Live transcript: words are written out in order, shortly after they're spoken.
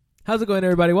How's it going,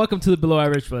 everybody? Welcome to the Below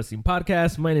Average Wrestling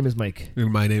Podcast. My name is Mike. And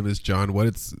my name is John.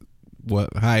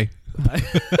 Hi.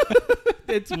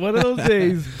 It's one of those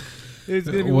days. It's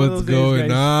gonna be one of those days, What's going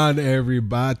guys. on,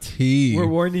 everybody? We're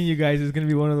warning you guys. It's gonna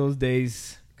be one of those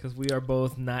days because we are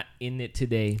both not in it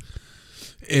today.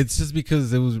 It's just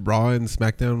because it was Raw and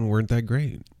SmackDown weren't that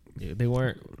great. Yeah, they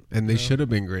weren't, and they should have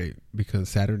been great because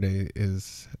Saturday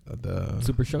is the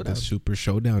Super Showdown. The Super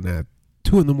Showdown at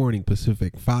 2 a.m.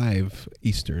 Pacific, 5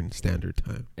 Eastern Standard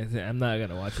Time. I'm not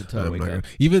gonna watch it till I wake up.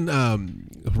 Even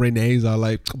Renee's all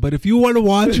like, but if you want to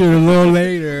watch it a little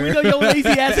later, we know your lazy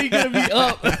ass ain't gonna be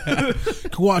up.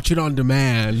 can watch it on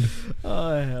demand.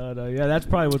 Oh hell no! Yeah, that's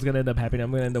probably what's gonna end up happening.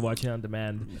 I'm gonna end up watching it on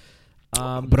demand.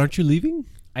 But aren't you leaving?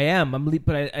 I am.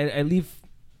 But I leave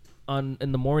in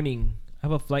the morning. I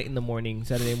have a flight in the morning,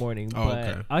 Saturday morning. Oh, but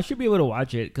okay. I should be able to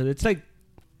watch it because it's like,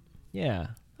 yeah,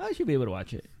 I should be able to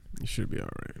watch it. You should be all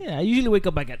right. Yeah, I usually wake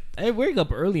up I wake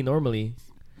up early normally,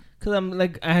 cause I'm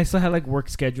like I still have like work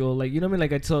schedule, like you know what I mean.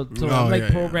 Like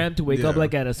I'm programmed to wake up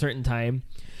like at a certain time,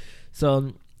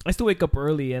 so I still wake up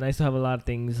early and I still have a lot of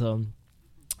things.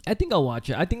 I think I'll watch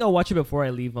it. I think I'll watch it before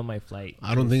I leave on my flight.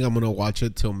 I don't think I'm gonna watch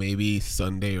it till maybe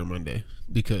Sunday or Monday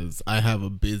because I have a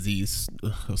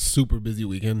super busy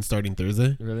weekend starting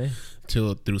Thursday. Really?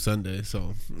 Through Sunday.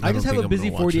 So I just have a busy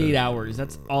 48 hours.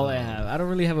 That's all I have. I don't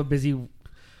really have a busy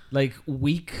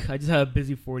week. I just have a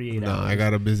busy 48 hours. No, I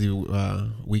got a busy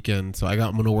weekend, so I'm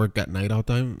gonna work at night all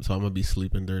time. So I'm gonna be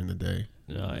sleeping during the day.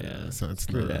 Oh yeah, so it's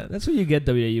true. That's what you get,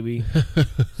 WWE.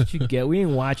 That's what you get. We ain't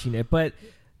watching it, but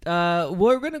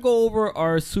we're gonna go over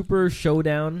our Super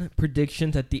Showdown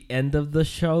predictions at the end of the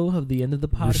show, at the end of the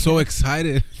podcast. We're so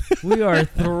excited. We are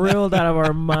thrilled out of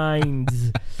our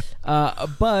minds.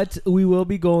 But we will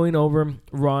be going over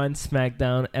Raw and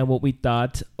SmackDown and what we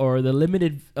thought, or the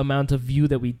limited amount of view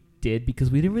that we did because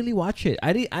we didn't really watch it.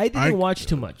 I didn't watch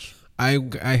too much. I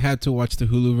had to watch the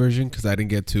Hulu version because I didn't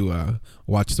get to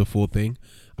watch the full thing.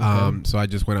 Okay. So I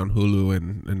just went on Hulu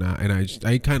and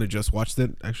I kind of just watched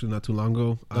it actually not too long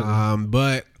ago. Okay.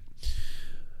 But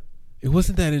it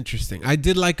wasn't that interesting. I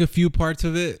did like a few parts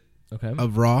of it,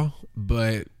 of Raw,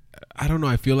 but I don't know.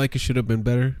 I feel like it should have been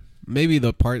better. Maybe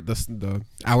the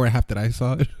hour and a half that I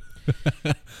saw it.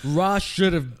 Raw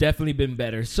should have definitely been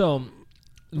better. So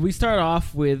we start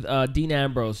off with Dean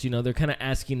Ambrose. You know, they're kind of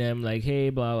asking him like, "Hey,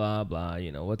 blah blah blah.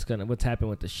 You know, what's happened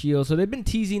with the Shield?" So they've been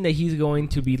teasing that he's going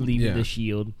to be leaving the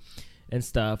Shield and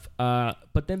stuff.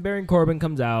 But then Baron Corbin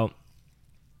comes out.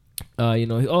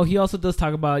 He also does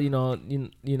talk about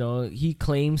he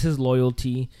claims his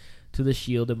loyalty to the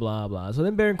Shield and blah blah. So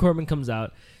then Baron Corbin comes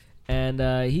out.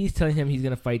 And he's telling him he's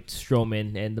going to fight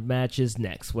Strowman, and the match is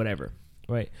next, whatever.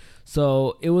 Right?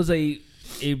 So it was a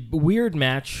weird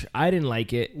match. I didn't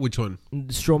like it. Which one?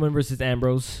 Strowman versus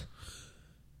Ambrose.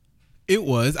 It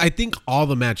was. I think all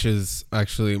the matches,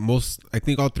 actually, I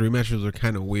think all 3 matches were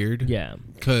kind of weird. Yeah.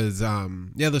 Because, the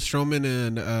Strowman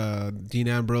and Dean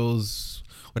Ambrose,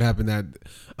 what happened that,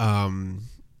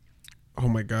 oh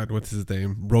my God, what's his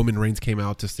name? Roman Reigns came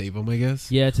out to save him, I guess.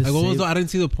 Yeah, I didn't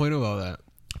see the point of all that.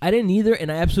 I didn't either,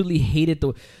 and I absolutely hated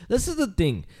this is the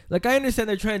thing. Like, I understand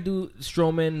they're trying to do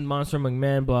Strowman, Monster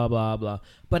McMahon, blah, blah, blah.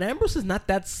 But Ambrose is not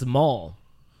that small.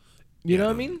 You know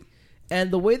what I mean?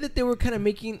 And the way that they were kind of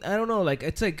making, I don't know, like,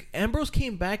 it's like Ambrose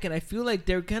came back, and I feel like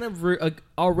they're kind of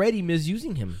already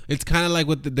misusing him. It's kind of like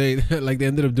what they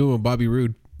ended up doing with Bobby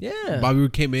Roode. Yeah. Bobby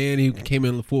Roode came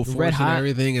in full force and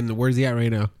everything, and where's he at right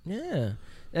now? Yeah.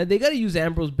 They got to use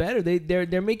Ambrose better.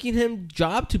 They're making him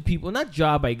job to people, not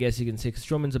job, I guess you can say, because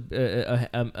Strowman's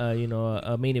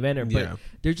a main eventer, but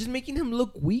they're just making him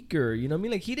look weaker. You know what I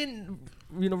mean? Like, he didn't,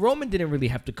 Roman didn't really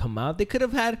have to come out. They could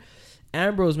have had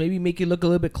Ambrose maybe make it look a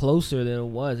little bit closer than it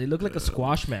was. It looked like a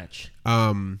squash match.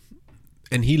 And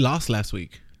he lost last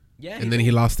week. Yeah, and then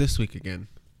he lost this week again.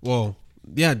 Well,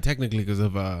 yeah, technically because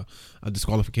of a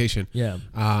disqualification. Yeah.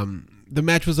 The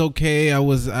match was okay. I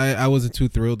wasn't too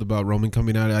thrilled about Roman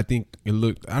coming out. I think it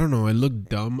looked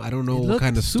dumb. I don't know what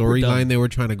kind of storyline they were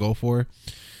trying to go for.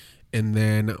 And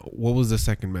then what was the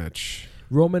second match?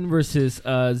 Roman versus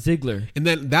Ziggler. And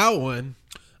then that one,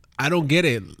 I don't get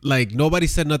it. Like, nobody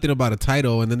said nothing about a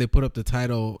title, and then they put up the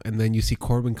title, and then you see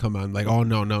Corbin come out. I'm like, oh,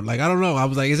 no. Like, I don't know. I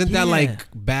was like, isn't that, like,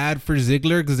 bad for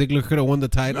Ziggler? Because Ziggler could have won the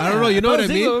title. Yeah. I don't know. You know what I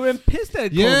mean? Ziggler would have been pissed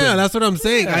at Corbin. Yeah, that's what I'm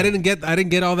saying. Yeah. I didn't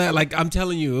get all that. Like, I'm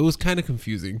telling you, it was kind of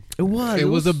confusing. It was. It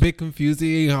was a bit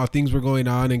confusing how things were going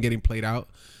on and getting played out.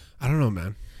 I don't know,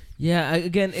 man. Yeah,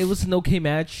 again, it was an okay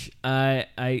match. I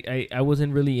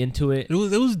wasn't really into it. It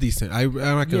was decent. I'm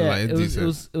not gonna lie, it's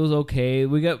decent. It was okay.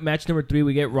 We got match number 3.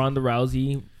 We get Ronda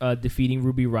Rousey defeating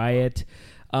Ruby Riott.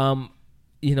 And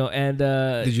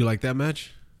did you like that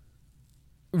match?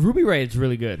 Ruby Riott is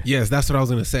really good. Yes, that's what I was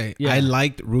gonna say. Yeah. I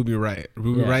liked Ruby Riott.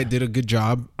 Ruby Riott did a good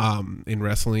job in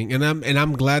wrestling, and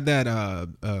I'm glad that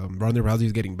Ronda Rousey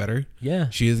is getting better. Yeah,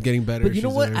 she is getting better. But you know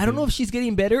what? I don't know if she's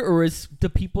getting better or it's the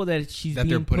people that she's that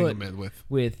being they're putting put them in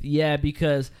with. Yeah,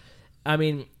 because I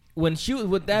mean, when she was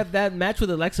with that match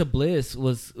with Alexa Bliss it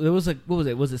was like, what was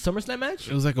it? Was it SummerSlam match?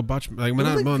 It was like a botch. Like, it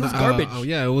was garbage.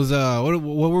 Yeah, it was. What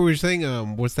were we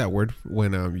saying? What's that word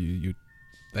when you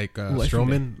like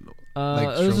Strowman?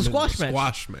 It was a squash match.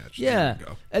 Squash match. Yeah,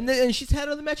 and she's had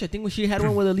another match. I think when she had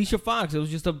one with Alicia Fox, it was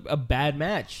just a bad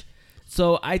match.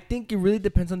 So I think it really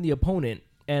depends on the opponent,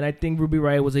 and I think Ruby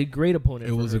Riott was a great opponent.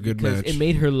 It was a good match. It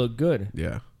made her look good.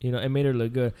 Yeah, it made her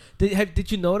look good. Did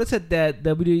you notice that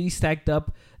WWE stacked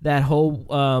up that whole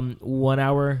 1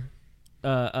 hour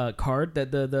card,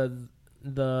 that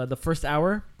the first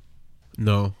hour?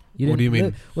 No. What do you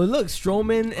mean? Well, look,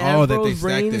 Strowman, Ambrose,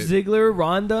 Reigns, Ziggler,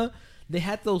 Ronda. They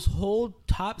had those whole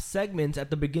top segments at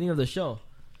the beginning of the show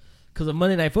because of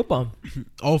Monday Night Football.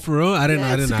 Oh, for real? I did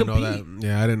not know that.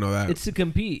 Yeah, I didn't know that. It's to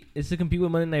compete. It's to compete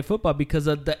with Monday Night Football because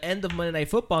of the end of Monday Night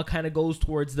Football kind of goes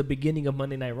towards the beginning of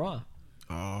Monday Night Raw.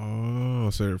 Oh,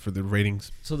 so for the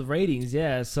ratings. So the ratings,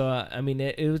 yeah. So I mean,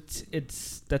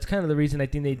 it's that's kind of the reason I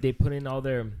think they put in all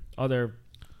their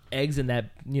eggs in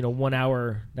that 1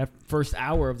 hour, that first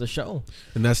hour of the show.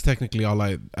 And that's technically all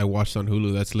I watched on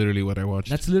Hulu. That's literally what I watched.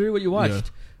 That's literally what you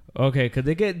watched. Yeah. Okay,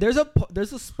 because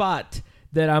there's a spot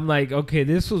that I'm like, okay,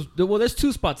 there's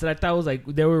two spots that I thought was like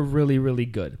they were really, really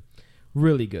good,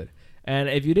 really good. And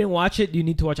if you didn't watch it, you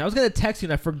need to watch it. I was gonna text you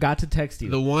and I forgot to text you.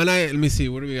 The one let me see,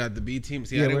 what do we got? The B team.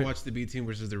 See, I didn't watch the B team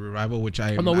versus the Revival, which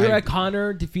we were at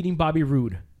Connor defeating Bobby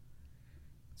Roode.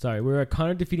 Sorry, we were at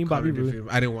Connor defeating Bobby Roode.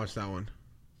 I didn't watch that one.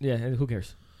 Yeah, and who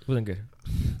cares? It wasn't good.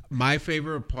 My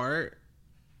favorite part,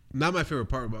 not my favorite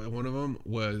part, but one of them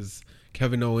was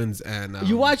Kevin Owens and...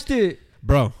 you watched it?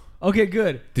 Bro. Okay,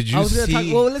 good. Did you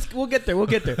see... We'll get there.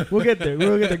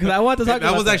 Because I want to talk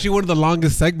about that. Was actually one of the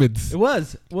longest segments. It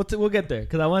was. We'll get there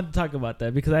because I want to talk about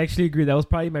that because I actually agree. That was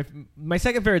probably my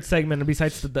second favorite segment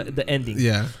besides the ending.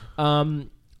 Yeah.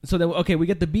 So then, okay, we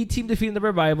get the B team defeating the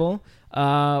Revival.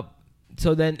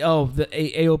 So then, the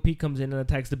AOP comes in and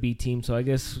attacks the B team. So I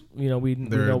guess we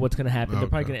know what's gonna happen. They're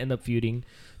probably gonna end up feuding.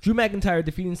 Drew McIntyre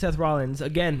defeating Seth Rollins.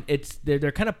 Again,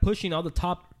 they're kind of pushing all the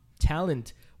top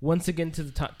talent once again to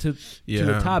the top to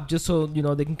the top, just so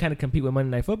they can kind of compete with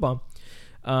Monday Night Football.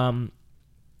 But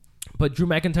Drew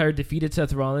McIntyre defeated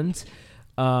Seth Rollins.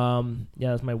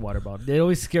 That's my water bottle. It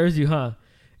always scares you, huh?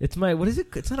 It's what is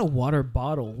it? It's not a water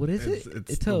bottle. What is it?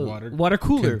 It's a water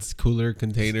cooler. It's cooler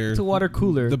container. It's a water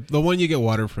cooler. The one you get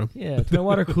water from. Yeah, it's my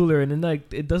water cooler, and then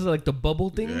it does like the bubble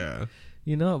thing. Yeah.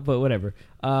 But whatever.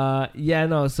 So Drew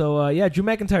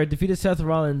McIntyre defeated Seth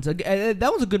Rollins. That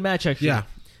was a good match, actually. Yeah.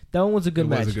 That one was a good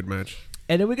match. It was a good match.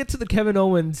 And then we get to the Kevin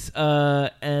Owens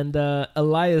and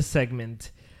Elias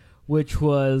segment, which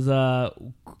was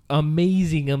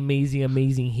amazing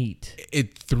heat.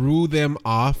 It threw them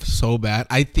off so bad.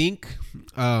 I think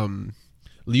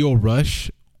Leo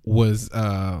Rush was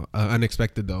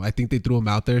unexpected though. I think they threw him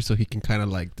out there so he can kind of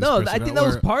like. No, I think that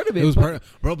was part of it. It was bro,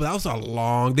 but that was a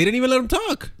long. They didn't even let him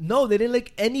talk. No, they didn't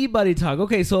let anybody talk.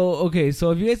 Okay, so if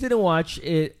you guys didn't watch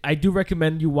it, I do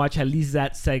recommend you watch at least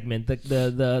that segment,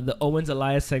 the Owens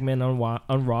Elias segment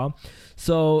on Raw.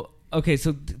 So. Okay,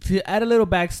 so to add a little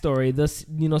backstory,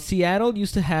 Seattle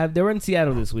used to have... They were in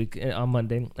Seattle this week on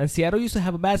Monday, and Seattle used to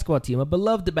have a basketball team, a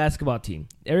beloved basketball team.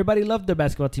 Everybody loved their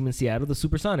basketball team in Seattle, the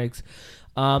Supersonics.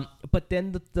 But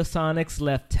then the Sonics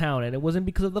left town, and it wasn't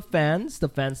because of the fans. The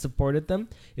fans supported them.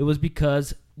 It was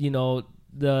because, the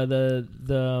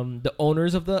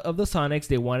owners of the Sonics,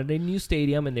 they wanted a new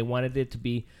stadium, and they wanted it to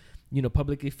be...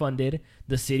 publicly funded.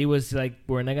 The city was like,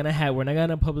 we're not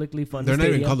gonna publicly fund. They're the not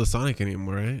stadium. even called the Sonic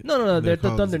anymore, right? No. They're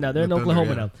the Thunder now. They're in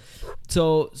Oklahoma now.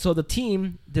 So the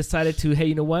team decided to, hey,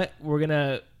 you know what? We're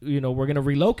gonna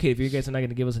relocate if you guys are not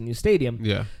gonna give us a new stadium.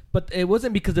 Yeah. But it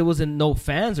wasn't because there wasn't no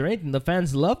fans or anything. The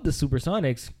fans loved the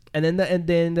Supersonics, and then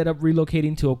they ended up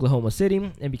relocating to Oklahoma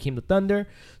City and became the Thunder.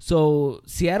 So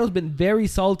Seattle's been very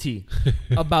salty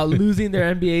about losing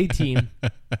their NBA team.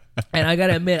 And I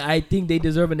gotta admit, I think they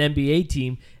deserve an NBA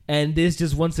team. And this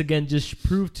just once again just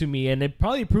proved to me, and it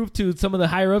probably proved to some of the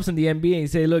higher ups in the NBA, and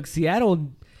say, look, Seattle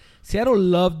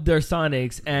loved their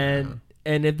Sonics, and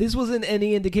if this wasn't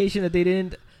any indication that they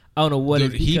didn't, I don't know what.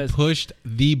 Dude, he pushed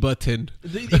the button.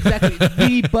 Exactly,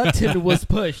 the button was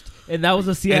pushed, and that was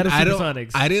the Seattle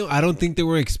Supersonics. I don't think they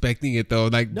were expecting it though.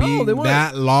 Like being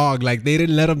that long, like they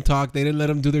didn't let him talk. They didn't let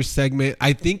him do their segment.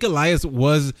 I think Elias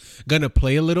was gonna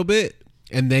play a little bit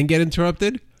and then get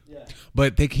interrupted,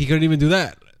 but he couldn't even do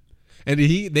that. And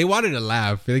they wanted to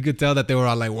laugh. They could tell that they were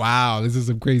all like, wow, this is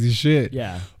some crazy shit.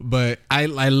 Yeah. But I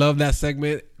love that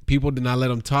segment. People did not let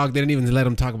him talk. They didn't even let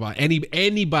him talk about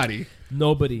anybody.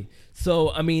 Nobody.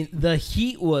 So, I mean, the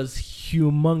heat was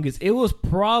humongous. It was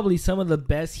probably some of the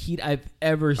best heat I've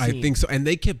ever seen. I think so. And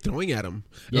they kept throwing at him.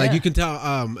 Yeah. Like, you can tell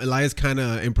Elias kind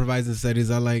of improvised and said,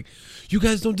 he's all like, you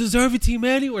guys don't deserve it, Team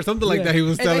Manny, or something like that. He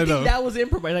was telling them. That was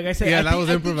improvised. Like I said, that was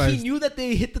improvised. I think he knew that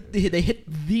they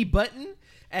hit the button.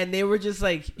 And they were just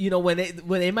like, you know, when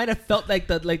they might have felt like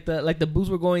the boosts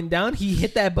were going down, he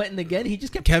hit that button again. He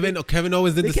just kept Kevin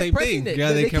always did the same thing. It.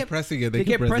 Yeah, they kept pressing it. They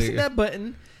kept pressing that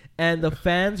button, and the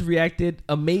fans reacted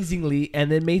amazingly,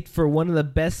 and it made for one of the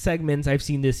best segments I've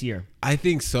seen this year. I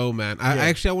think so, man.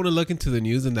 I want to look into the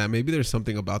news and that. Maybe there's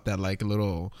something about that, like a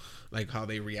little, like how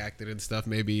they reacted and stuff.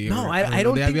 Maybe. No, I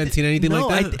don't. Have you seen anything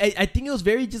like that? I think it was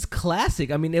very just classic.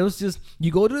 I mean, it was just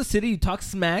you go to the city, you talk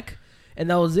smack. And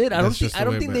that was it. I don't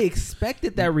think they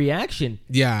expected that reaction.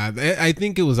 Yeah, I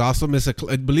think it was awesome.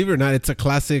 Believe it or not, it's a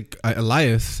classic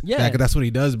Elias. Yeah, that's what he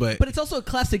does. But it's also a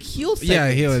classic heel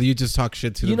segment. Yeah, you just talk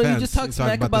shit to the fans. You just talk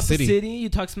smack about the city. You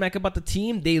talk smack about the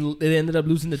team. They ended up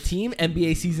losing the team.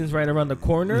 NBA season's right around the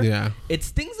corner. Yeah, it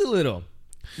stings a little.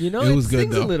 You know, it was good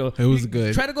stings though. A little. It was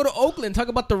good. Try to go to Oakland, talk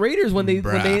about the Raiders when they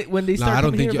start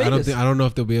coming here in Vegas. I don't know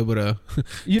if they'll be able to.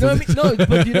 You know what I mean? No,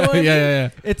 but you know what I mean? Yeah.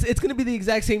 It's gonna be the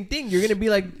exact same thing. You're gonna be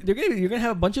like you're gonna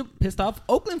have a bunch of pissed off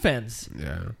Oakland fans.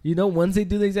 Yeah. You know, once they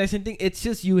do the exact same thing, it's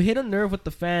just you hit a nerve with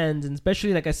the fans, and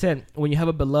especially like I said, when you have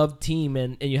a beloved team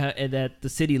and that the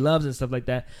city loves and stuff like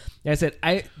that. Like I said,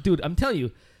 I'm telling you,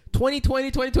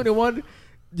 2020, 2021.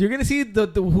 You're gonna see the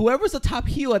whoever's the top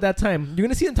heel at that time. You're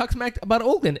gonna see them talk smack about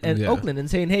Oakland and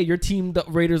saying, "Hey, your team, the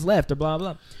Raiders left," or blah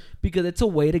blah, because it's a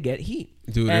way to get heat.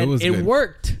 Dude, and it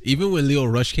worked. Even when Leo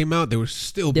Rush came out, they were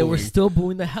still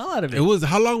booing the hell out of it. It was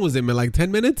how long was it, man? Like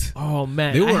 10 minutes? Oh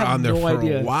man, they were on there for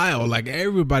a while. Like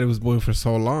everybody was booing for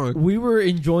so long. We were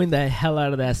enjoying the hell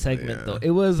out of that segment though.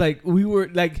 It was like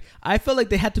I felt like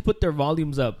they had to put their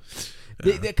volumes up.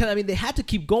 They had to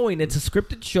keep going. It's a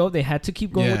scripted show. They had to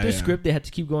keep going with their script. They had to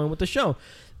keep going with the show,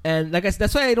 and like I said,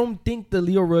 that's why I don't think the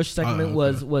Leo Rush segment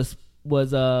was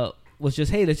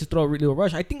just, hey, let's just throw Leo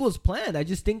Rush. I think it was planned. I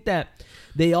just think that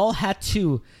they all had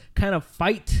to kind of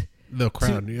fight the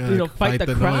crowd. Fight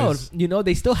the crowd. Noise. You know,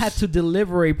 they still had to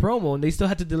deliver a promo, and they still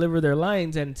had to deliver their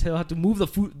lines, and still had to move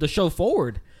the show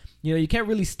forward. You know, you can't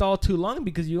really stall too long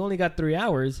because you only got 3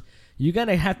 hours. You're going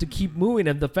to have to keep moving,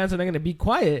 and the fans are not going to be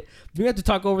quiet. You have to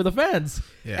talk over the fans.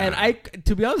 Yeah. And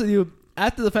to be honest with you,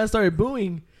 after the fans started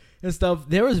booing and stuff,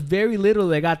 there was very little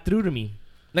that got through to me.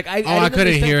 Like I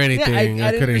couldn't hear anything. Yeah,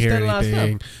 I couldn't hear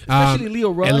anything. Especially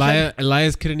Leo Rush.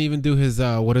 Elias couldn't even do his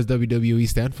what does WWE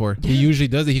stand for? Yeah. He usually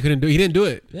does it. He didn't do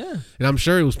it. Yeah. And I'm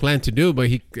sure it was planned to do,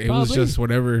 but it was just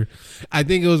whatever. I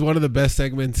think it was one of the best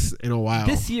segments in a while.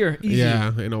 This year, easy.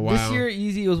 Yeah, in a while. This year,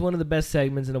 easy was one of the best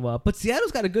segments in a while. But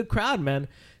Seattle's got a good crowd, man.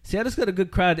 Seattle's got a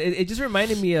good crowd. It just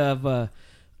reminded me of I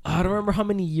don't remember how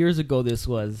many years ago this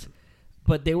was,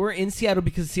 but they were in Seattle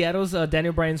because Seattle's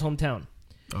Daniel Bryan's hometown.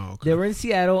 Oh, okay. They were in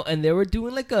Seattle and they were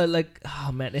doing it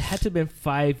had to have been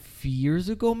 5 years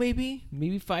ago, maybe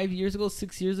 5 years ago,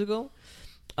 6 years ago.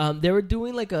 They were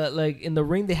doing in the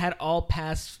ring. They had all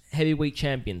past heavyweight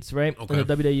champions, right? Okay. In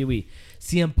the WWE.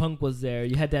 CM Punk was there.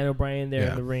 You had Daniel Bryan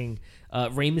there in the ring.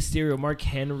 Rey Mysterio, Mark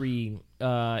Henry.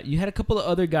 You had a couple of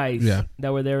other guys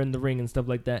that were there in the ring and stuff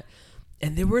like that.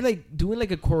 And they were doing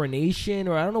a coronation,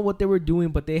 or I don't know what they were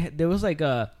doing, but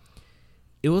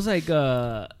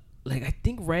I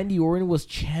think Randy Orton was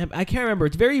champ. I can't remember.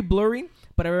 It's very blurry,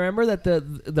 but I remember that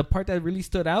the part that really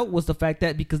stood out was the fact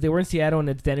that because they were in Seattle and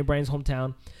it's Daniel Bryan's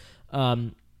hometown,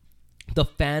 the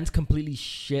fans completely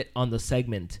shit on the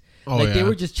segment. They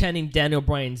were just chanting Daniel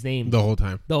Bryan's name the whole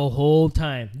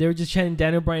time. They were just chanting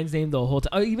Daniel Bryan's name the whole time.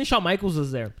 Oh, even Shawn Michaels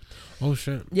was there. Oh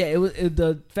shit! Yeah,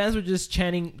 the fans were just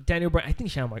chanting Daniel Bryan. I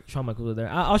think Shawn Michaels was there.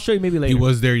 I'll show you maybe later. He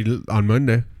was there on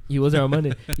Monday. He was there on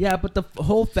Monday. Yeah, but the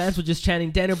whole fans were just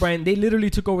chanting Daniel Bryan. They literally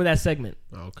took over that segment.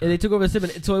 Okay. And they took over the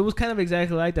segment. So it was kind of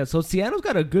exactly like that. So Seattle's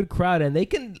got a good crowd, and they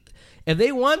can, if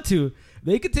they want to,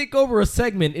 they could take over a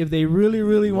segment if they really,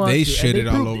 really want to. They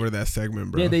shitted all over that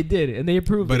segment, bro. Yeah, they did, and they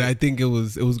approved it. But I think it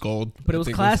was gold. But it was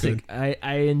classic.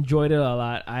 I enjoyed it a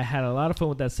lot. I had a lot of fun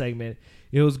with that segment.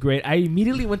 It was great. I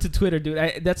immediately went to Twitter,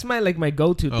 dude. That's my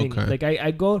go-to thing. Okay.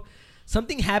 I go,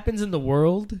 something happens in the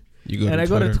world. I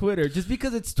go to Twitter just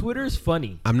because Twitter's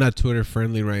funny. I'm not Twitter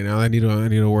friendly right now. I need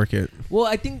to work it. Well,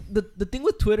 I think the thing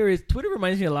with Twitter is Twitter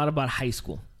reminds me a lot about high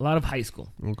school. A lot of high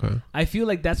school. Okay. I feel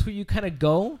like that's where you kind of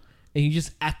go and you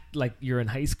just act like you're in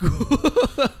high school.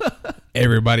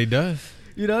 Everybody does.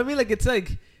 You know what I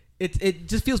mean? It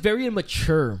just feels very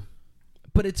immature.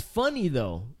 but it's funny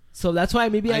though. So that's why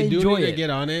maybe I enjoy need it. to get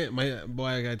on it.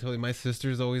 I told you, my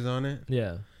sister's always on it.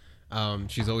 Yeah.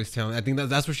 She's always telling. I think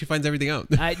that's where she finds everything out.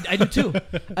 I do too.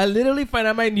 I literally find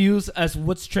out my news as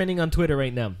what's trending on Twitter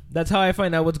right now. That's how I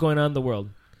find out what's going on in the world.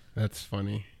 That's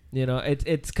funny. You know,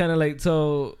 it's kind of like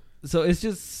so it's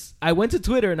just I went to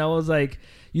Twitter and I was like,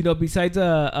 you know, besides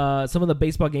some of the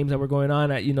baseball games that were going on,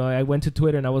 I went to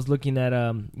Twitter and I was looking at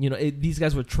these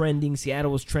guys were trending,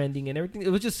 Seattle was trending and everything. It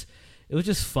was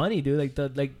just funny, dude. Like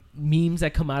the memes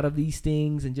that come out of these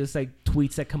things and just like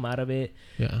tweets that come out of it.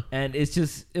 Yeah. And it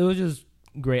was just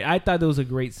great. I thought it was a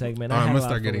great segment. I'm gonna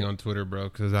start getting on Twitter, bro,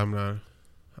 because I'm not.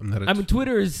 I mean,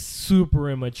 Twitter is super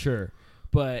immature,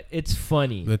 but it's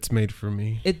funny. That's made for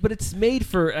me. But it's made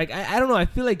for like I don't know. I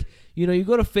feel like you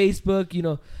go to Facebook,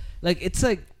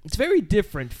 it's very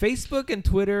different. Facebook and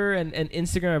Twitter and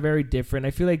Instagram are very different.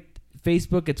 I feel like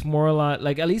Facebook, it's more a lot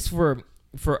like, at least for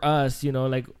us,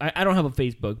 like I don't have a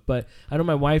Facebook, but I know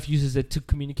my wife uses it to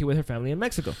communicate with her family in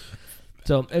Mexico.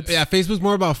 So Facebook's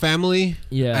more about family.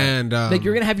 Yeah, and like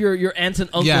you're gonna have your aunts and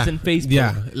uncles in Facebook.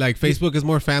 Yeah, like Facebook is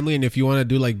more family, and if you want to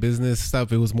do like business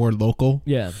stuff, it was more local.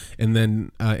 Yeah, and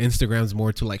then Instagram's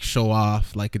more to like show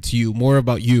off, like it's more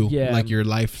about you, like your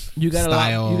life. You got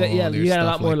style. You got a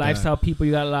lot more lifestyle people.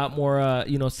 You got a lot more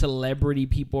celebrity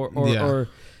people or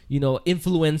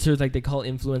influencers, like they call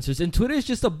influencers. And Twitter is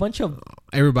just a bunch of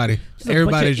everybody just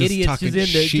idiots talking just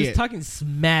in there, shit. just talking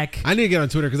smack. I need to get on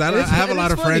Twitter because I have a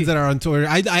lot of friends that are on Twitter.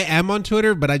 I am on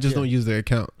Twitter, but I just don't use their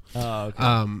account. Oh, okay.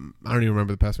 I don't even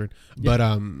remember the password. Yeah. But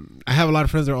I have a lot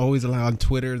of friends that are always on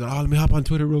Twitter. They're, let me hop on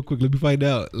Twitter real quick. Let me find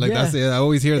out. Like that's it. I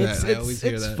always hear that.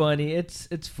 It's funny.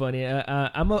 It's funny.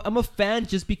 I'm a fan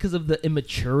just because of the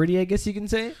immaturity, I guess you can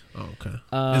say. Oh, okay.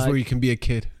 That's where you can be a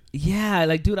kid. Yeah,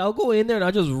 like, dude, I'll go in there and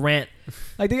I'll just rant.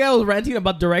 I think I was ranting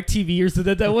about DirecTV or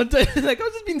something that one time. Like, I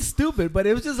was just being stupid, but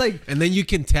it was just like... And then you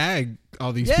can tag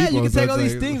all these people. Yeah, you can tag all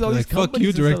these things, all these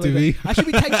companies. Fuck you, DirecTV. Like I should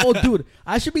be tagging...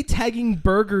 I should be tagging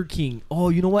Burger King. Oh,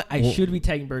 you know what? I should be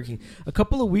tagging Burger King. A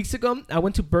couple of weeks ago, I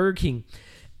went to Burger King,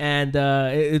 and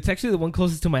it's actually the one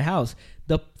closest to my house.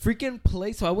 The freaking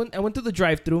place. So I went to the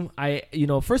drive-thru.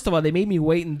 First of all, they made me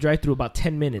wait in the drive-thru about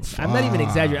 10 minutes. I'm not even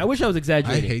exaggerating. I wish I was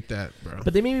exaggerating. I hate that, bro.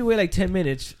 But they made me wait like 10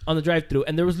 minutes on the drive-thru,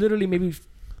 and there was literally maybe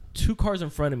 2 cars in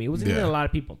front of me. It wasn't even a lot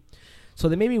of people. So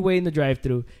they made me wait in the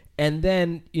drive-thru, and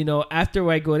then after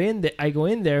I go in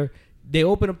there, they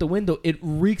open up the window. It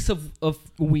reeks of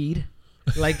weed.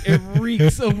 Like it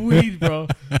reeks of weed, bro.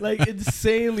 Like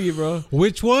insanely, bro.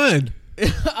 Which one?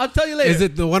 I'll tell you later. Is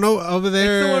it the one over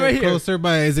there? It's the one right closer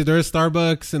by? Is it there's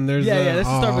Starbucks and there's that's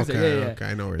the Starbucks. Okay, yeah. Okay,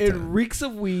 I know where it reeks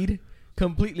of weed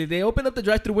completely. They open up the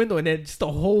drive-thru window and then just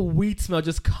the whole weed smell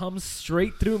just comes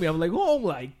straight through me. I'm like, oh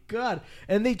my god!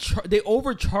 And they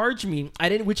overcharged me.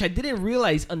 Which I didn't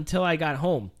realize until I got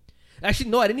home.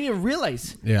 Actually, no, I didn't even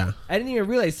realize. Yeah, I didn't even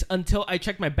realize until I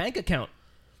checked my bank account.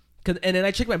 And then I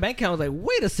checked my bank account. I was like,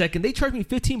 wait a second! They charged me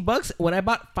 $15 when I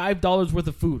bought $5 worth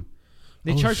of food.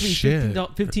 They charged me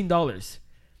 $15.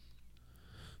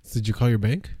 Did you call your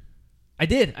bank? I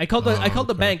did. I called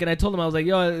the bank and I told them, I was like,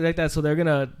 yo, like that. So they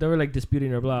were like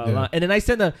disputing or blah blah. And then I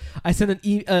sent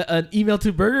an email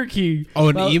to Burger King. Oh,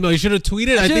 an email. You should have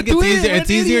tweeted. I think it's easier. It's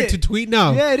easier to tweet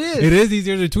now. Yeah, it is. It is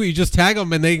easier to tweet. You just tag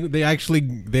them and they respond.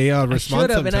 I should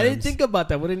have, and I didn't think about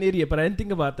that. What an idiot! But I didn't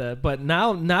think about that. But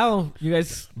now you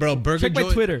guys, bro, check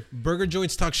my Twitter. Burger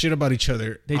joints talk shit about each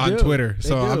other on Twitter.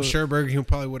 So I'm sure Burger King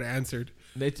probably would have answered.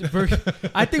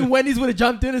 I think Wendy's would have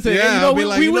jumped in and said, hey,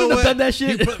 we wouldn't have done that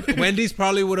shit. Wendy's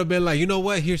probably would have been like, you know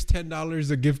what? Here's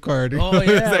 $10 a gift card. Oh,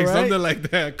 yeah, like something like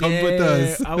that. Come with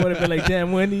us. I would have been like,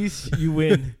 damn, Wendy's, you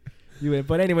win. You win.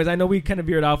 But anyways, I know we kind of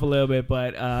veered off a little bit,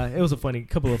 but it was a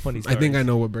couple of funny stories. I think I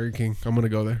know what Burger King. I'm going to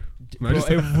go there. Bro,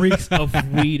 it reeks of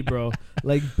weed, bro.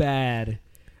 Like bad.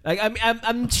 Like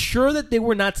I'm sure that they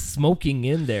were not smoking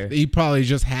in there. He probably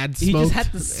just had smoke.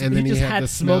 He just had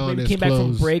smoke. Maybe came back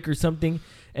from break or something,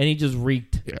 and he just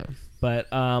reeked. Yeah. But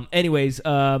anyways,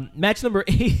 match number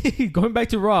 8. Going back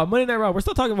to Raw, Monday Night Raw. We're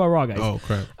still talking about Raw, guys. Oh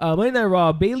crap. Monday Night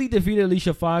Raw. Bayley defeated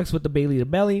Alicia Fox with the Bayley to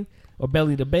Belly or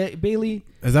Belly to Bayley.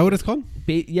 Is that what it's called?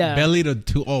 Yeah. Belly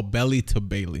to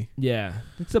Bayley. Yeah,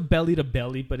 it's a belly to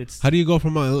belly, but it's. How do you go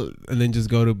from and then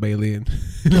just go to Bayley and?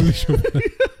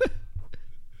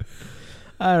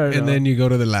 I don't know. And then you go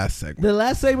to the last segment. The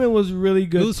last segment was really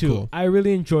good, it was too. Cool. I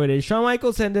really enjoyed it. Shawn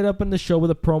Michaels ended up in the show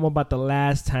with a promo about the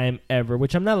last time ever,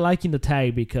 which I'm not liking the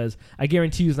tag because I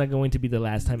guarantee you it's not going to be the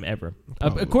last time ever.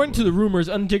 According to the rumors,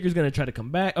 Undertaker's going to try to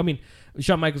come back. I mean,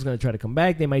 Shawn Michaels going to try to come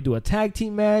back. They might do a tag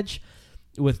team match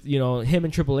with, him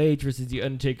and Triple H versus the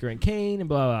Undertaker and Kane and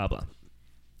blah, blah, blah.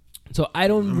 So I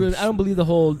don't believe the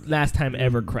whole last time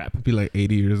ever crap. Be like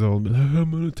 80 years old. Be like,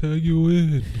 I'm gonna tag you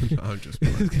in. I'm just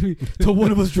it's gonna be till one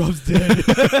of us drops dead.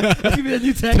 It's gonna be the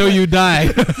new tagline. Till you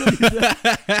die.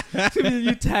 It's gonna be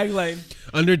the new tagline.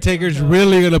 Undertaker's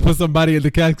really gonna put somebody in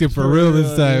the casket for real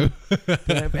this time.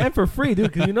 And for free,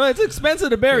 dude, because it's expensive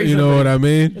to bury somebody. You know what I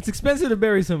mean? It's expensive to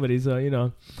bury somebody, so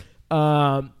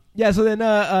yeah, so then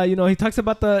he talks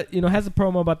about has a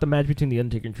promo about the match between The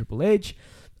Undertaker and Triple H.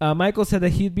 Michael said that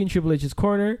he'd be in Triple H's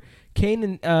corner.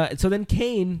 Kane so then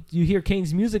Kane, you hear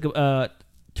Kane's music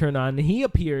turn on, and he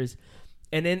appears,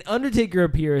 and then Undertaker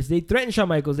appears. They threaten Shawn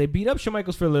Michaels. They beat up Shawn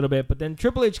Michaels for a little bit, but then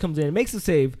Triple H comes in and makes a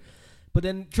save. But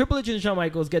then Triple H and Shawn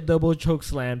Michaels get double choke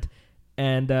slammed,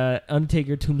 and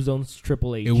Undertaker tombstones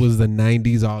Triple H. It was the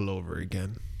 90s all over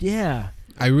again. Yeah.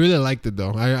 I really liked it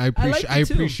though. I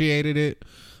appreciated it.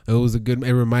 It was it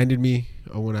reminded me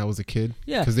of when I was a kid.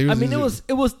 Yeah. It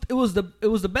was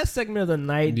the best segment of the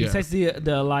night, besides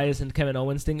the Elias and Kevin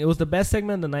Owens thing. It was the best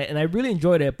segment of the night, and I really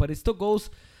enjoyed it, but it still goes.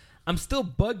 I'm still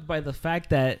bugged by the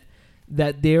fact that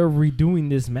they're redoing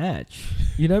this match.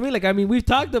 You know what I mean? We've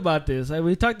talked about this.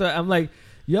 I'm like,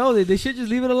 yo, they should just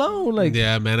leave it alone. Like,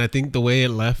 yeah, man. I think the way it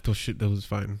left that was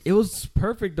fine. It was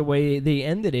perfect the way they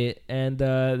ended it, and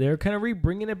they're kind of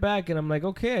bringing it back. And I'm like,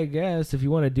 okay, I guess if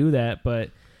you want to do that, but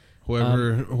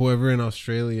whoever in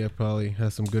Australia probably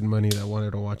has some good money that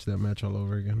wanted to watch that match all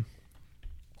over again.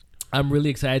 I'm really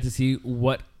excited to see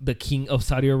what the King of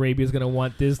Saudi Arabia is gonna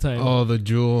want this time. Oh, the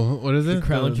jewel. What is it? The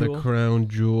crown jewel. The crown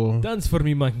jewel. Dance for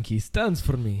me, monkeys. Dance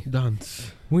for me.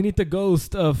 Dance. We need the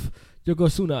ghost of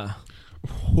Yokozuna.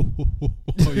 Oh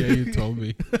yeah, you told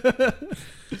me.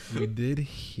 We did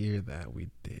hear that. We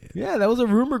did. Yeah, that was a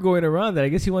rumor going around that I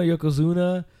guess he wanted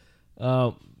Yokozuna.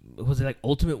 Was it like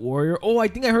Ultimate Warrior? Oh, I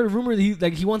think I heard a rumor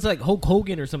that he wants like Hulk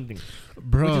Hogan or something.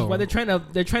 Bro, which is why they're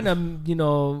trying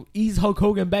to ease Hulk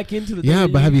Hogan back into the WWE.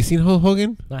 WWE. But have you seen Hulk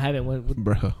Hogan? No, I haven't.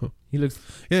 Bro, he looks.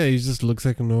 Yeah, he just looks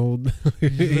like an old.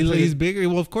 he's bigger.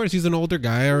 Well, of course, he's an older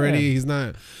guy already. Yeah. He's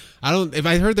not. If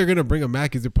I heard they're gonna bring him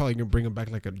back, they're probably gonna bring him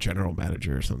back like a general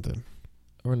manager or something,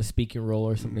 or in a speaking role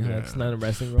or something. Yeah. It's not a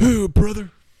wrestling role. Hey,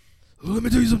 brother. Let me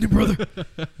tell you something, brother.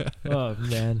 Oh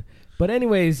man. But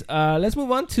anyways, let's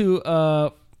move on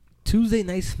to Tuesday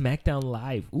Night SmackDown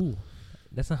Live. Ooh,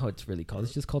 that's not how it's really called.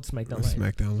 It's just called SmackDown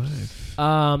Live. SmackDown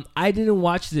Live. I didn't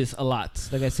watch this a lot.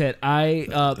 Like I said,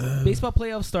 baseball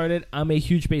playoffs started. I'm a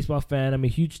huge baseball fan. I'm a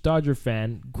huge Dodger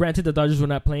fan. Granted, the Dodgers were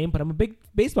not playing, but I'm a big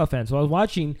baseball fan. So I was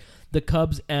watching the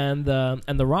Cubs and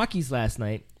the Rockies last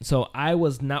night. So I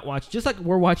was not watching, just like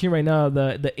we're watching right now,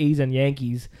 the A's and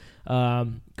Yankees.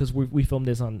 Because we filmed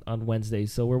this on Wednesday,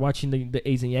 so we're watching the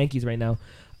A's and Yankees right now.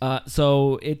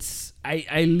 So it's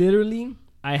I literally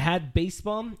had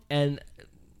baseball and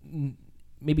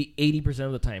maybe 80%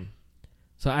 of the time.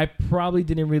 So I probably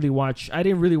didn't really watch. I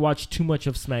didn't really watch too much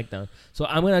of SmackDown. So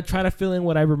I'm gonna try to fill in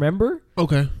what I remember.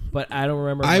 Okay, but I don't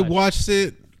remember. I much. watched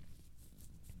it.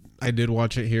 I did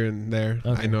watch it here and there.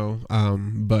 Okay. I know,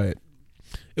 but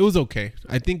it was okay.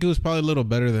 I think it was probably a little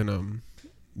better than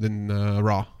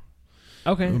Raw.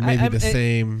 Okay, maybe the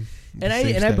same. And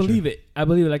I believe it. I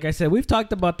believe it. Like I said, we've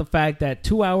talked about the fact that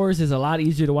 2 hours is a lot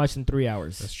easier to watch than 3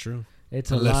 hours. That's true.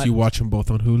 Unless you watch them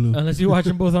both on Hulu. Unless you watch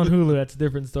them both on Hulu, that's a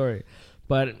different story.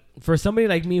 But for somebody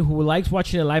like me who likes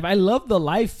watching it live, I love the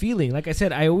live feeling. Like I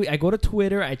said, I go to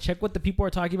Twitter, I check what the people are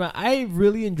talking about. I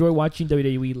really enjoy watching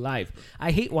WWE live.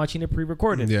 I hate watching it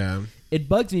pre-recorded. Yeah. It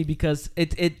bugs me because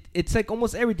it's like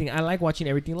almost everything. I like watching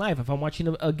everything live. If I'm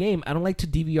watching a game, I don't like to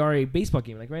DVR a baseball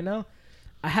game. Like right now,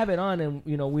 I have it on, and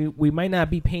we might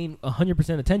not be paying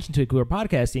 100% attention to it because we're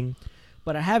podcasting,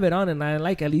 but I have it on, and I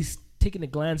like at least taking a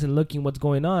glance and looking what's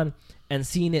going on and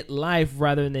seeing it live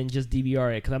rather than just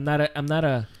DVR it, because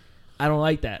I don't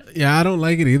like that. Yeah, I don't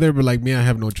like it either, but like me, I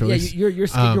have no choice. Yeah,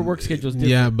 your work schedule is different.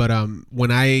 Yeah, but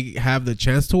when I have the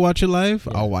chance to watch it live,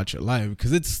 I'll watch it live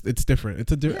because it's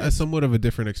different. It's a somewhat of a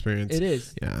different experience. It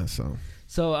is. Yeah,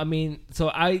 So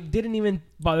I didn't even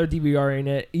bother DVRing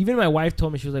it. Even my wife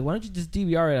told me, she was like, "Why don't you just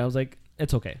DVR it?" I was like,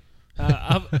 "It's okay.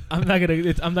 I'm not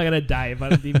gonna die if I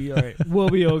don't DVR it. We'll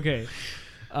be okay."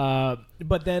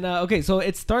 But then so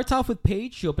it starts off with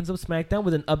Paige. She opens up SmackDown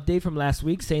with an update from last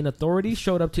week saying authorities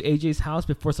showed up to AJ's house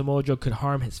before Samoa Joe could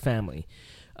harm his family.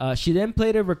 She then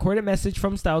played a recorded message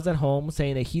from Styles at home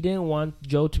saying that he didn't want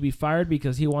Joe to be fired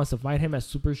because he wants to fight him at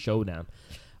Super Showdown.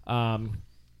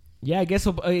 Yeah, I guess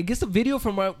the video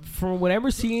from whatever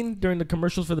seen during the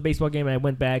commercials for the baseball game, I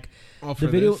went back. The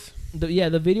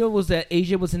video was that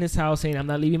AJ was in his house saying, "I'm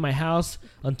not leaving my house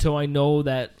until I know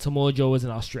that Samoa Joe is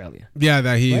in Australia." Yeah,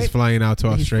 that he's flying out to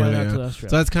Australia. Flying out to Australia.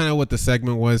 So that's kind of what the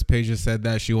segment was. Paige just said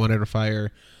that she wanted to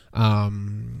fire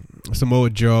Samoa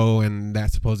Joe, and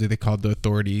that supposedly they called the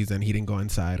authorities and he didn't go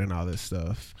inside and all this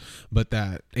stuff. But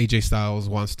that AJ Styles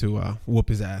wants to whoop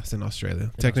his ass in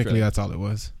Australia. Technically, that's all it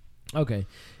was. Okay.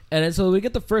 And then, so we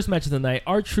get the first match of the night.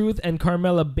 R-Truth and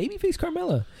Carmella, babyface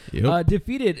Carmella,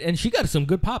 defeated, and she got some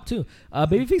good pop too.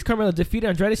 Babyface Carmella defeated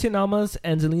Andrade Cien Almas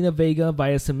and Zelina Vega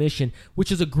via submission, which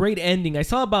is a great ending. I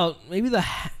saw about maybe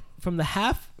half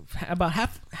match,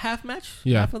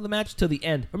 half of the match to the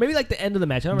end, or maybe like the end of the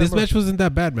match. I don't remember. This match wasn't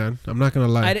that bad, man. I'm not gonna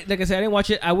lie. Like I said, I didn't watch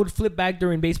it. I would flip back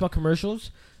during baseball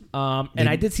commercials. And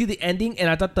I did see the ending, and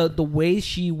I thought the way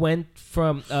she went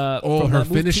from her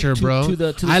finisher, bro. To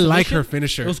the I like her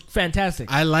finisher. It was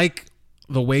fantastic. I like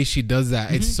the way she does that.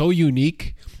 Mm-hmm. It's so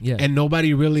unique, and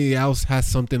nobody really else has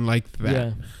something like that.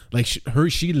 Yeah. Like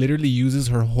she literally uses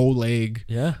her whole leg,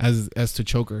 as to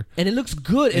choke her, and it looks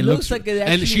good. It looks like it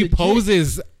actually and she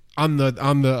poses on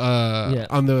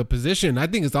the position. I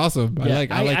think it's awesome.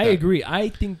 I agree. I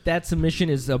think that submission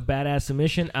is a badass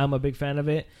submission. I'm a big fan of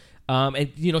it. And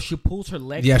she pulls her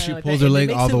leg. Yeah, she pulls her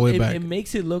leg all the way back. It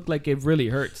makes it look like it really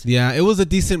hurts. Yeah, it was a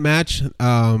decent match.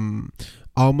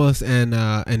 Almas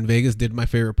and Vegas did my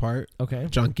favorite part. Okay.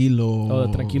 Tranquilo. Oh,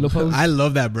 the tranquilo pose. I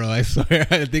love that, bro. I swear.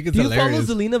 I think it's hilarious.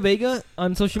 Do you follow Zelina Vega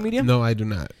on social media? No, I do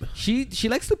not. She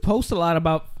likes to post a lot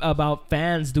about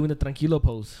fans doing the tranquilo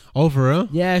pose. Oh, for real?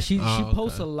 Yeah, she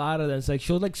posts a lot of them. It's like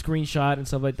she'll like screenshot and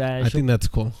stuff like that. I think that's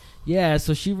cool. Yeah,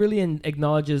 so she really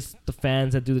acknowledges the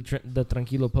fans that do the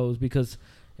tranquilo pose because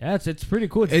it's pretty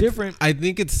cool. It's different. I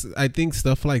think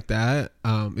stuff like that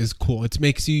is cool. It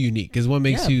makes you unique. Is what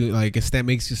makes you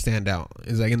makes you stand out.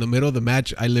 It's like in the middle of the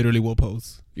match, I literally will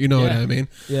pose. You know what I mean?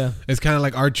 Yeah. It's kind of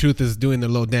like R-Truth is doing the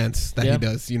little dance that he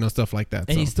does. Stuff like that.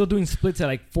 And he's still doing splits at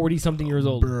like 40 something years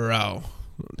old, bro.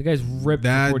 The guy's ripped.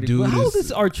 That 40. dude. How old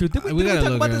is R-Truth? Did we talk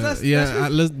about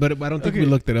this? But I don't think we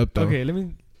looked it up though. Okay, let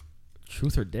me.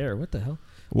 Truth or Dare? What the hell?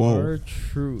 Whoa.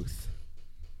 R-Truth.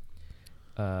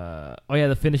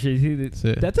 The finisher.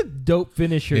 That's a dope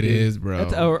finisher. It is, bro.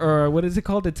 Or what is it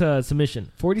called? It's a submission.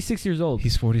 46 years old.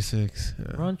 He's 46.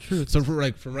 Yeah. R-Truth. So from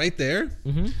right there,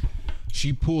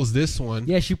 she pulls this one.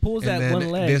 Yeah, she pulls that one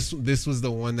leg. This was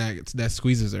the one that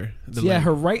squeezes her.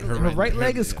 Her right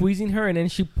leg is squeezing her, and then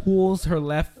she pulls her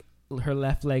left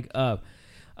leg up.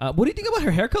 What do you think about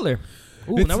her hair color?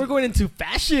 Ooh, now we're going into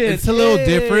fashion. It's a little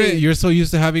different. You're so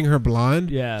used to having her blonde.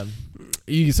 Yeah.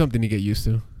 Something to get used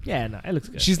to. Yeah, no, it looks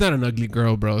good. She's not an ugly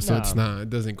girl, bro, so it's not.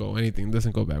 It doesn't go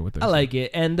bad with her. I like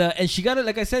it. And she got it,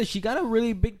 like I said, she got a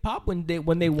really big pop when they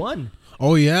won.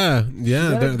 Oh yeah.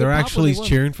 They're actually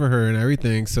cheering for her and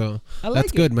everything. So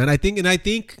that's good, man. I think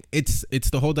it's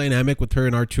the whole dynamic with her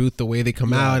and R-Truth, the way they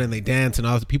come out and they dance and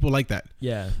all. People like that.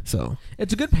 Yeah. So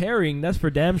it's a good pairing. That's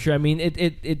for damn sure. I mean,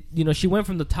 it she went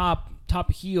from the top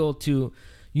heel to,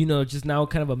 just now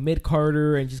kind of a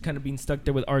mid-carder and just kind of being stuck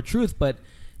there with R-Truth. But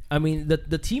I mean,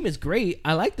 the team is great.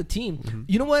 I like the team. Mm-hmm.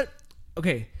 You know what?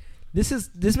 Okay.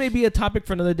 This may be a topic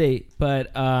for another day,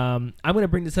 but I'm going to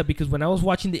bring this up because when I was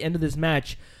watching the end of this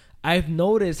match, I've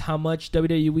noticed how much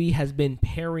WWE has been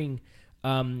pairing,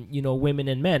 women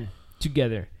and men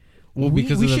together. Well,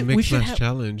 because of the mixed match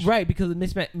challenge. Right, because of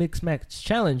the mixed match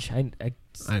challenge. I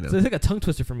know. So it's like a tongue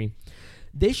twister for me.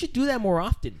 They should do that more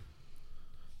often.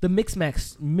 The mixed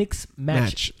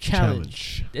match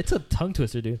challenge. It's a tongue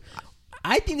twister, dude.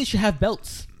 I think they should have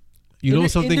belts. You know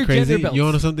something crazy? You want to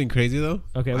know something crazy though?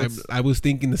 Okay. I was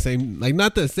thinking the same, like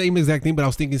not the same exact thing, but I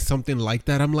was thinking something like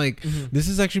that. I'm like, this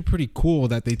is actually pretty cool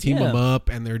that they team them up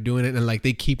and they're doing it and like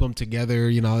they keep them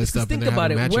together, all this stuff. Think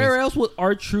about it. Matches. Where else would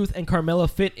R-Truth and Carmella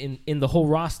fit in the whole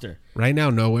roster? Right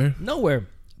now, nowhere.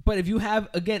 But if you have,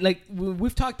 again, like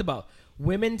we've talked about,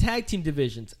 women tag team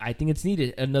divisions, I think it's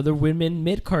needed. Another women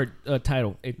mid-card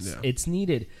title, it's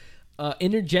needed.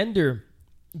 Intergender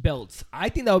belts, I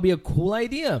think that would be a cool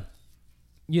idea.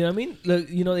 You know what I mean?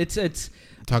 It's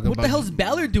talking what the hell's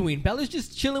Balor doing? Balor's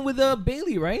just chilling with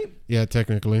Bailey, right? Yeah,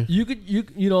 technically. So you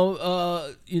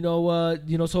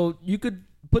could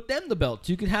put them the belts.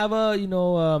 You could have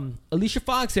Alicia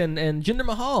Fox and Jinder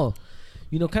Mahal.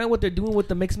 Kind of what they're doing with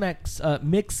the mixed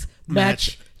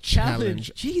match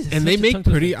challenge. Jesus. And they make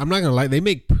pretty, I'm not gonna lie, they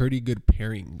make pretty good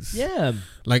pairings. Yeah.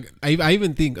 Like I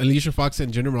even think Alicia Fox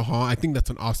and Jinder Mahal, I think that's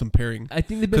an awesome pairing. I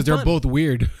think because they're both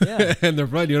weird. Yeah. And they're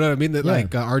fun. You know what I mean? That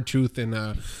like R-Truth and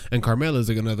Carmella is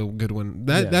like another good one.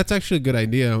 That's actually a good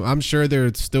idea. I'm sure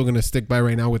they're still gonna stick by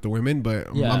right now with the women, but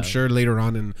I'm sure later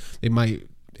on and they might.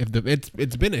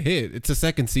 It's been a hit. It's the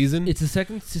second season. It's the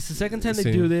second time they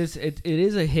do this. It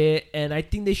is a hit, and I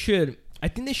think they should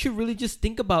really just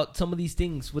think about some of these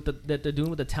things that they're doing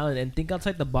with the talent and think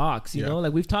outside the box. You know,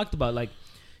 like we've talked about, like,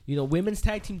 women's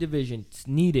tag team division, it's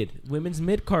needed. Women's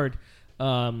mid card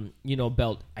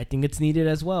belt. I think it's needed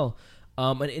as well.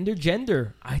 An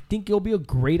intergender, I think it'll be a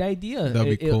great idea.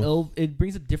 That'd be cool. It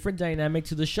brings a different dynamic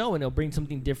to the show, and it'll bring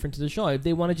something different to the show. If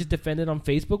they want to just defend it on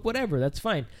Facebook, whatever, that's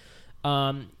fine.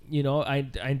 I'm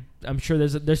sure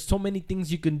there's so many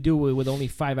things you can do with only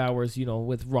 5 hours,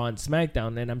 with Raw and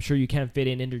SmackDown, and I'm sure you can't fit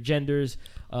in intergenders,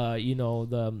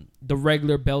 the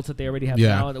regular belts that they already have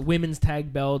now, the women's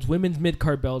tag belts, women's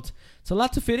mid-card belts. It's a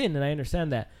lot to fit in, and I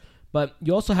understand that. But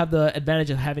you also have the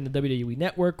advantage of having the WWE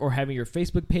Network or having your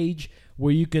Facebook page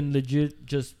where you can legit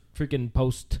just freaking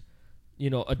post,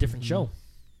 a different show.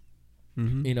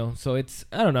 Mm-hmm. So it's,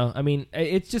 I don't know. I mean,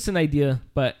 it's just an idea.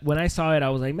 But when I saw it, I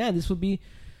was like, man, this would be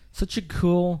such a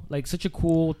cool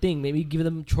thing. Maybe give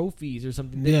them trophies or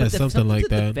something. Yeah, something like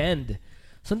that. Defend.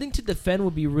 Something to defend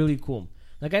would be really cool.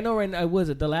 Like I know right now,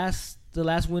 the last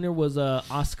winner was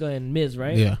Asuka and Miz,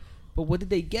 right? Yeah. But what did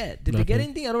they get? Did they get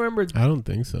anything? I don't remember. I don't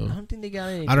think so. I don't think they got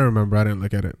anything. I don't remember. I didn't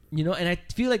look at it. And I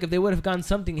feel like if they would have gotten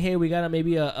something, hey, we got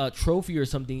maybe a trophy or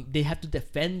something, they have to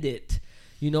defend it.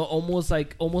 Almost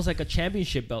like a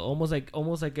championship belt.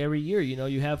 Almost like every year.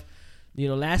 You have,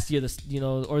 last year this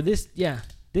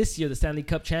year the Stanley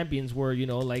Cup champions were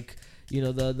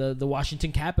the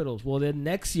Washington Capitals. Well, then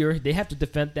next year they have to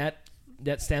defend that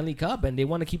Stanley Cup, and they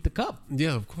want to keep the cup.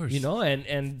 Yeah, of course.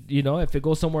 And if it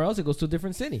goes somewhere else, it goes to a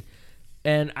different city.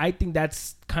 And I think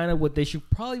that's kind of what they should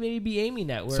probably maybe be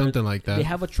aiming at. Where something like that. They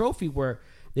have a trophy where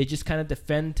they just kind of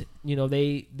defend.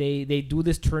 They do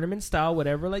this tournament style,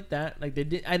 whatever, like that. Like they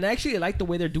did, and actually I like the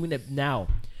way they're doing it now,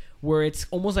 where it's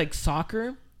almost like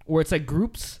soccer, where it's like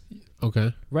groups.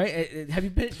 Okay. Right? Have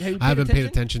you I haven't paid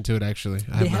attention to you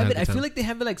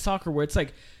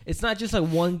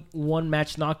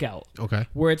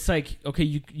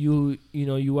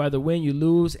either win, you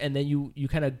lose, and then you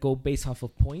kind of go based off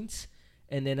of points,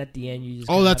 and then at the end you just.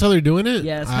 Oh, that's how they're doing it.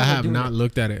 Yeah, I have not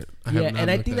looked at it.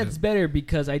 I think that's better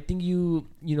because I think you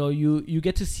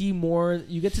get to see more.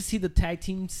 You get to see the tag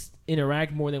teams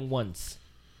interact more than once.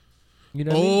 You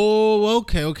know.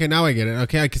 Okay. Now I get it.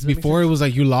 Okay, because before it was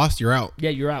like you lost, you're out.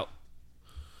 Yeah, you're out.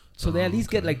 So they at least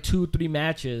get like 2-3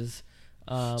 matches.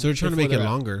 So they're trying to make it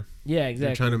longer. Yeah, exactly.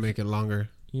 They're trying to make it longer.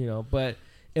 But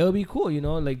it'll be cool.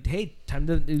 Like, hey, time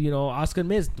to Asuka and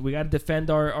Miz, we got to defend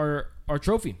our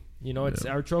trophy. It's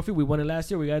our trophy. We won it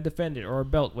last year. We got to defend it, or our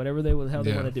belt, whatever the hell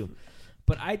they want to do.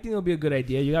 But I think it'll be a good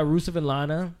idea. You got Rusev and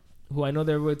Lana, who I know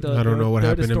they're with. I don't know what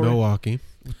happened in Milwaukee.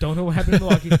 Don't know what happened in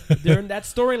Milwaukee. They're in that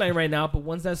storyline right now. But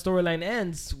once that storyline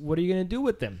ends, what are you gonna do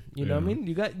with them? You know what I mean?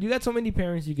 You got so many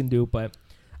pairings you can do, but.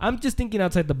 I'm just thinking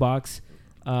outside the box,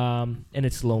 and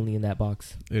it's lonely in that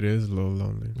box. It is a little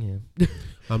lonely. Yeah.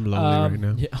 I'm lonely right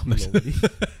now. Yeah, I'm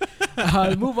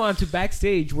lonely. Move on to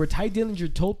backstage, where Ty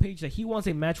Dillinger told Paige that he wants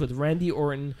a match with Randy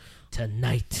Orton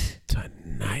tonight.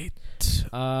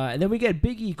 And then we get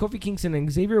Big E, Kofi Kingston,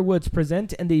 and Xavier Woods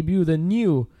present and debut the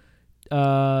new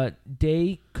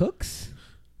Day Cooks.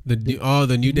 The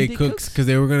New Day Cooks, because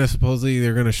they're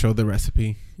gonna show the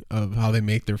recipe of how they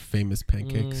make their famous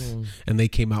pancakes, and they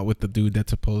came out with the dude that's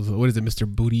supposed, what is it, Mr.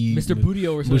 Bootio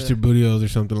or something, Mr. Bootios or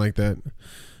something like that.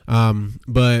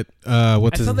 But I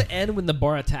saw the end when the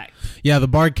bar attacked. Yeah, the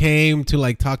bar came to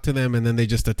like talk to them, and then they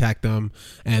just attacked them,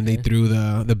 and they threw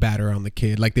the batter on the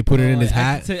kid. Like they put it in his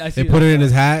hat. They put it in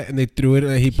his hat, and they threw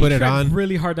it. He put it on.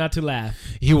 Really hard not to laugh.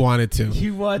 He wanted to.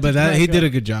 He did a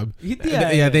good job. He did.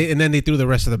 And then they threw the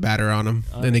rest of the batter on him,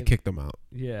 and they kicked him out.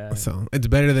 Yeah. So it's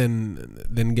better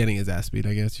than getting his ass beat,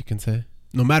 I guess you can say.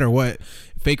 No matter what,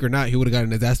 fake or not, he would have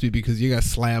gotten his ass beat because you got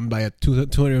slammed by a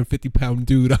 250-pound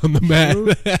dude on the mat.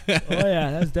 Oh,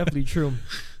 yeah, that's definitely true.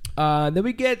 Then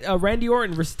we get Randy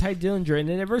Orton versus Ty Dillinger, and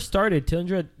it never started.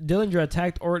 Dillinger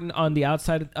attacked Orton on the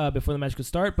outside before the match could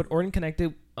start, but Orton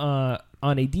connected on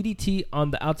a DDT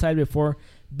on the outside before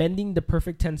bending the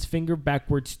perfect tense finger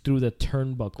backwards through the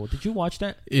turnbuckle. Did you watch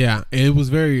that? Yeah, it was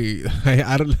very.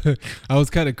 I was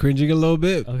kind of cringing a little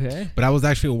bit. Okay. But I was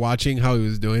actually watching how he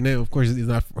was doing it. Of course, he's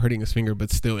not hurting his finger,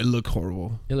 but still, it looked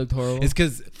horrible. It's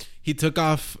because he took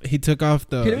off the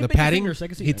padding.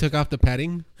 He took off the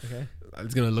padding. Okay.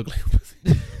 It's gonna look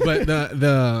like, but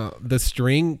the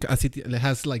string, it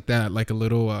has like that, like a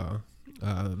little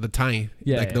the tie,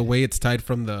 the way it's tied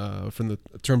from the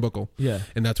turnbuckle. Yeah.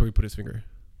 And that's where he put his finger.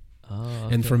 Oh,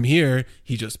 okay. And from here,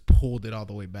 he just pulled it all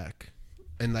the way back.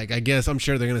 And like, I guess I'm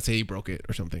sure they're gonna say he broke it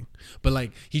or something. But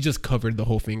like, he just covered the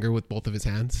whole finger with both of his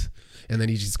hands, and then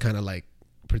he just kind of like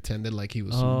pretended like he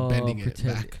was bending it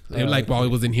back, while it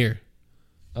was in here.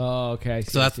 Oh, okay. I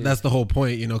see, So that's the whole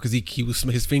point, you know, because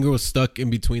his finger was stuck in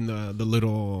between the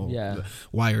little the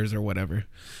wires or whatever.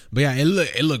 But yeah,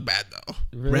 it looked bad though.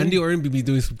 Really? Randy Orton be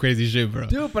doing some crazy shit, bro.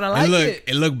 Dude, but I like it.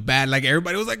 It looked bad. Like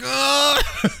everybody was like, oh.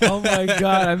 Oh my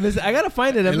god, I miss it. I gotta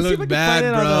find it. It looked bad,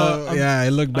 bro. Yeah,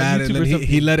 it looked bad, and then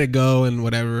he let it go and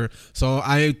whatever. So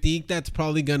I think that's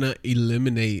probably gonna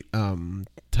eliminate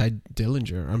Ty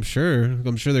Dillinger. I'm sure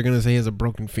they're gonna say he has a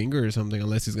broken finger or something,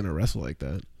 unless he's gonna wrestle like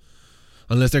that.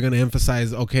 Unless they're gonna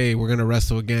emphasize, okay, we're gonna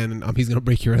wrestle again, and he's gonna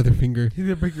break your other finger. He's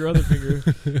gonna break your other finger.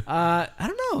 I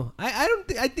don't know.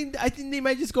 I think they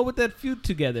might just go with that feud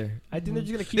together. I think they're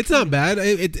just gonna keep. It's not bad.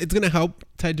 It's gonna help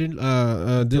Ty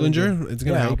Dillinger. It's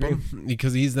gonna help him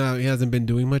because he hasn't been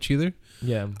doing much either.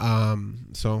 Yeah.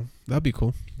 So that'd be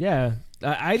cool. Yeah.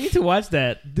 I need to watch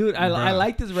that, dude. I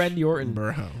like this Randy Orton,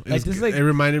 bro. It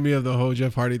reminded me of the whole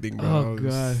Jeff Hardy thing, bro. Oh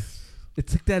god.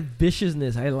 It's like that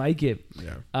viciousness. I like it.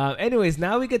 Yeah. Anyways,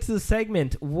 now we get to the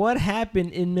segment. What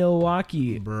happened in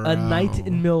Milwaukee? Bro. A night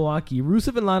in Milwaukee.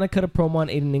 Rusev and Lana cut a promo on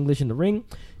Aiden English in the ring.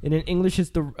 And then English hits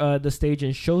the stage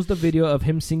and shows the video of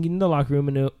him singing in the locker room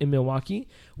in Milwaukee.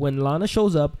 When Lana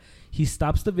shows up, he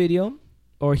stopped the video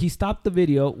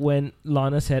when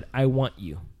Lana said, "I want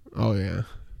you." Oh, yeah.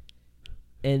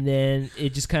 And then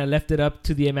it just kind of left it up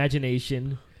to the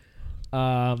imagination.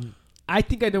 I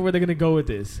think I know where they're gonna go with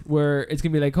this. Where it's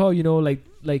gonna be like, oh, you know, like,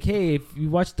 hey, if you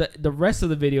watch the rest of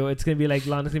the video, it's gonna be like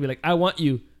Lana's gonna be like, I want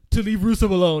you to leave Rusev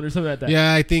alone or something like that.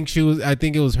 Yeah, I think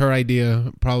it was her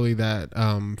idea, probably that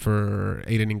for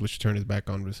Aiden English to turn his back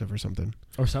on Rusev or something.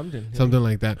 Something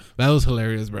like that. That was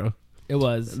hilarious, bro. It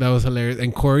was. That was hilarious.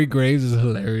 And Corey Graves is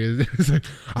hilarious. It's like,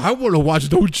 I want to watch,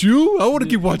 don't you? I want to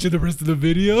keep watching the rest of the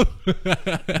video.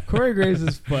 Corey Graves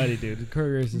is funny, dude. Corey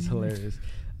Graves is hilarious.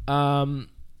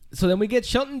 So then we get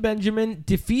Shelton Benjamin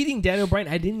defeating Daniel Bryan.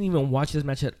 I didn't even watch this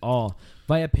match at all.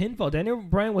 Via pinfall. Daniel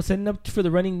Bryan was setting up for the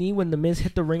running knee when The Miz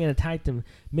hit the ring and attacked him.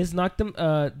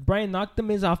 Bryan knocked The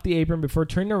Miz off the apron before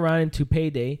turning around into Pay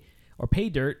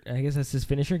Dirt. I guess that's his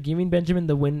finisher, giving Benjamin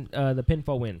the win, the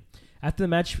pinfall win. After the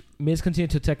match, Miz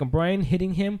continued to attack on Bryan,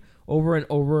 hitting him over and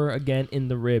over again in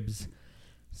the ribs.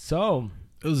 So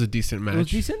it was a decent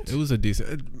match. It was a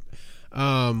decent.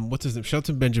 What's his name?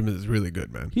 Shelton Benjamin is really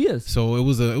good, man. He is. So it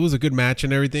was a good match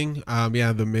and everything.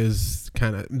 Yeah, the Miz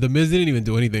didn't even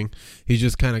do anything. He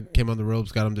just kind of came on the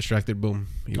ropes, got him distracted, boom,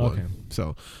 he won.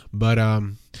 So, but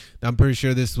I'm pretty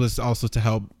sure this was also to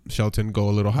help Shelton go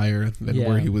a little higher than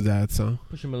where he was at. So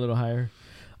push him a little higher.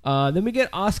 Then we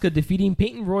get Asuka defeating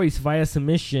Peyton Royce via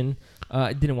submission.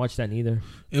 I didn't watch that neither.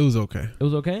 It was okay. It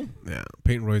was okay? Yeah.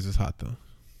 Peyton Royce is hot though.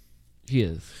 She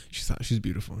is. She's hot. She's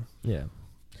beautiful. Yeah.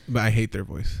 But I hate their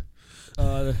voice.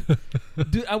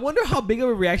 Dude, I wonder how big of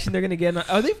a reaction they're gonna get.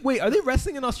 Are they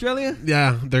wrestling in Australia?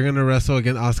 Yeah, they're gonna wrestle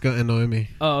against Asuka and Noemi.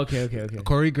 Oh, okay.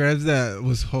 Corey Graves, that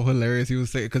was so hilarious. He was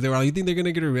saying, because they were like, "You think they're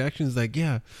gonna get a reaction?" He's like,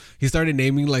 "Yeah." He started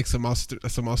naming like some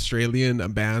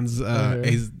Australian bands, and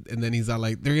then he's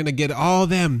like, "They're gonna get all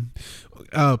them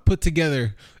put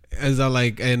together." As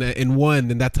like and in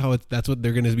one, and that's what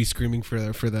they're gonna be screaming for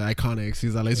the Iconics.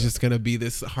 He's like, it's just gonna be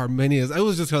this harmonious. It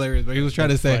was just hilarious, but he was trying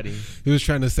to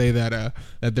say that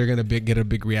they're gonna get a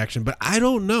big reaction, but I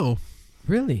don't know.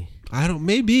 Really?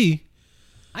 Maybe.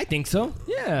 I think so.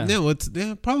 Yeah.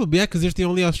 Yeah, probably. Yeah, because there's the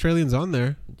only Australians on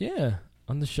there. Yeah,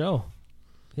 on the show.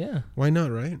 Yeah. Why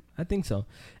not? Right. I think so.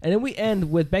 And then we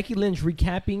end with Becky Lynch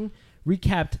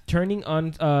recapped turning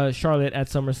on Charlotte at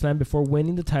SummerSlam before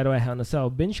winning the title at Hell in a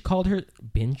Cell. Lynch.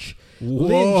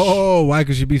 Whoa, why?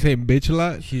 Because she be saying bitch a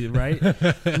lot? She's right.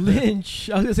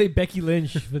 Lynch. I was going to say Becky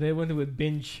Lynch, but they went with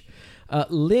binge.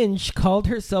 Lynch called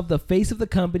herself the face of the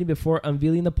company before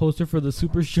unveiling the poster for the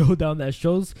Super Showdown that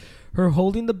shows her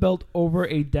holding the belt over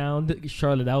a downed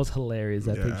Charlotte. That was hilarious,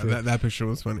 that picture. That picture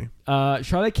was funny.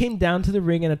 Charlotte came down to the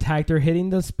ring and attacked her,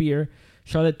 hitting the spear.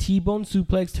 Charlotte T-bone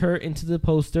suplexed her into the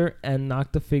poster and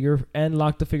locked the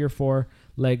figure 4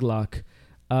 leg lock.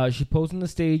 She posed on the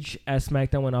stage as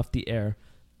SmackDown went off the air.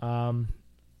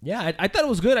 Yeah, I thought it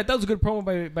was good. I thought it was a good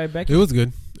promo by Becky. It was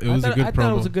good. I thought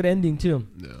it was a good ending too.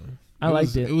 Yeah. I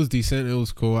liked it. It was decent. It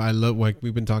was cool. I love, like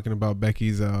we've been talking about,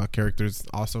 Becky's character is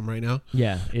awesome right now.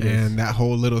 Yeah, it is. And that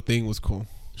whole little thing was cool.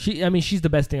 She's the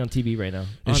best thing on TV right now.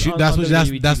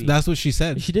 That's what she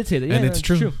said. She did say that. Yeah, and it's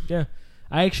true. Yeah.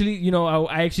 I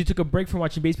actually took a break from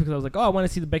watching base because I was like, I want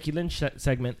to see the Becky Lynch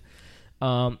segment.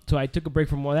 So I took a break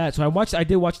from all that. So I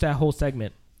did watch that whole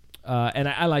segment, and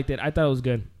I liked it. I thought it was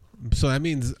good. So that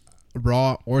means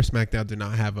Raw or SmackDown did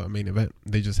not have a main event.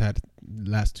 They just had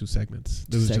last 2 segments.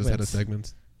 Just had a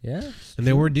segment. Yeah, and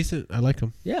they were decent. I like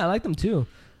them. Yeah, I like them too.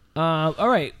 All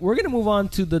right, we're gonna move on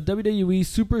to the WWE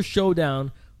Super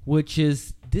Showdown, which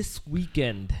is this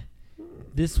weekend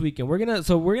we're gonna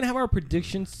have our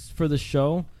predictions for the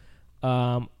show.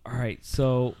 All right.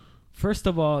 So first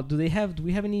of all, do we have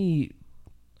any?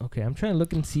 Okay, I'm trying to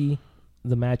look and see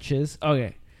the matches.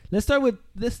 Okay, let's start with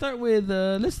this.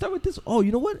 Oh,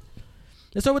 you know what?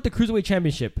 Let's start with the Cruiserweight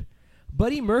Championship.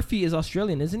 Buddy Murphy is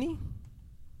Australian, isn't he?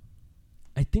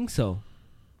 I think so.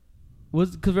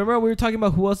 Because remember we were talking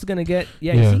about who else is gonna get?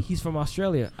 Yeah, you see, he's from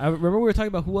Australia. I remember we were talking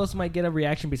about who else might get a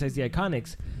reaction besides the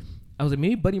Iconics. I was like,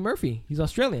 maybe Buddy Murphy. He's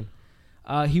Australian.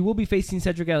 He will be facing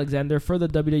Cedric Alexander for the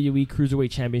WWE Cruiserweight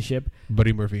Championship.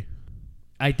 Buddy Murphy.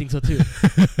 I think so too.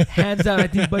 Hands down, I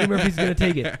think Buddy Murphy's gonna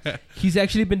take it. He's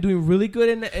actually been doing really good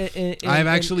in I've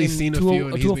actually seen a few,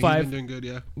 and he's been doing good.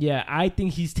 Yeah. Yeah, I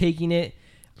think he's taking it.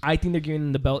 I think they're giving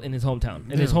him the belt in his hometown,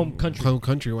 in his home country. Home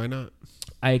country, why not?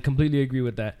 I completely agree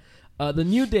with that. The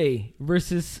New Day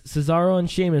versus Cesaro and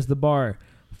Sheamus, The Bar,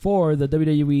 for the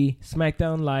WWE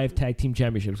SmackDown Live Tag Team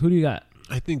Championships. Who do you got?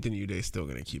 I think the New Day is still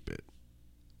gonna keep it.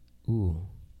 Ooh.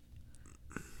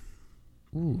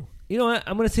 You know what?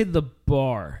 I'm gonna say The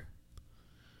Bar.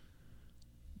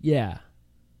 Yeah,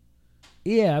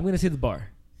 I'm gonna say The Bar.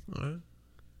 All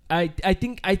right. I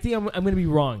think I'm gonna be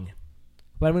wrong,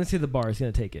 but I'm gonna say The Bar is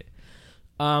gonna take it.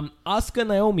 Asuka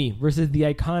Naomi versus the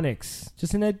Iconics,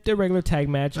 just in their regular tag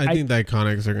match. I think the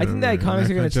Iconics are gonna. I think the Iconics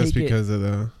are gonna just take because it of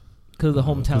the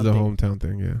hometown. The hometown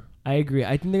thing, yeah. I agree.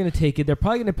 I think they're gonna take it. They're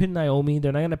probably gonna pin Naomi.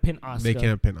 They're not gonna pin Asuka. They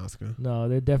can't pin Asuka. No,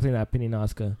 they're definitely not pinning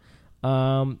Asuka.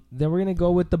 Then we're gonna go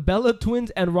with the Bella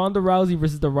Twins and Ronda Rousey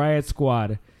versus the Riot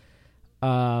Squad.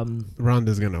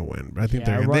 Ronda's gonna win, but I think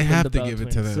they have to give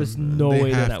it to them. There's no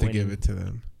way they're not winning. They have to give it to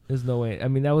them. There's no way. I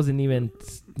mean, that wasn't even.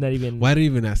 Not even. Why did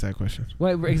you even ask that question?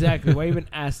 Why exactly? Why even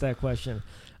ask that question?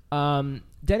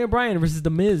 Daniel Bryan versus The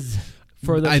Miz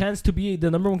for the chance to be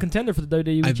the number one contender for the WWE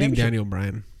Championship. I think Daniel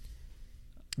Bryan.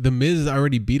 The Miz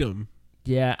already beat him.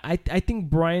 Yeah, I think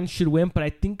Bryan should win, but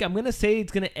I think I'm gonna say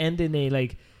it's gonna end in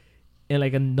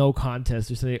a no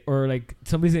contest or something, or like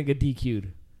somebody's gonna get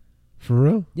DQ'd. For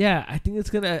real? Yeah, I think it's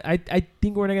gonna. I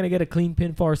think we're not gonna get a clean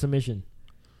pinfall or submission.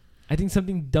 I think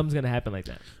something dumb's gonna happen like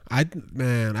that.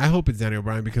 I hope it's Daniel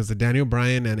Bryan, because the Daniel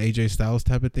Bryan and AJ Styles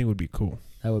type of thing would be cool.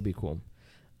 That would be cool.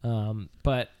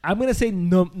 But I'm gonna say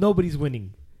nobody's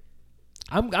winning.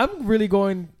 I'm really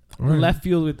going left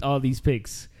field with all these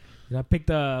picks. And I picked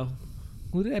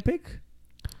who did I pick?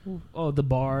 Oh, The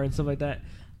Bar and stuff like that.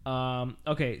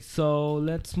 Okay, so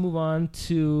let's move on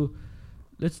to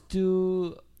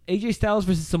do AJ Styles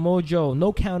versus Samoa Joe.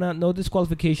 No count out, no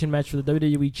disqualification match for the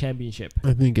WWE Championship.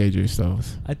 I think AJ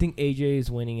Styles. I think AJ is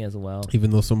winning as well. Even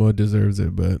though Samoa deserves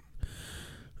it, but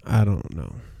I don't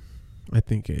know. I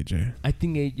think AJ.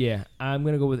 I'm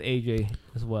going to go with AJ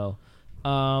as well.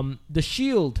 The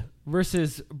Shield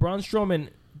versus Braun Strowman,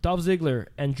 Dolph Ziggler,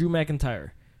 and Drew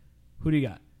McIntyre. Who do you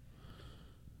got?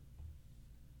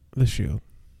 The Shield.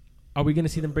 Are we going to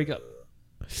see them break up?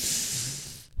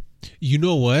 You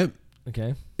know what?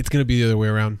 Okay. It's going to be the other way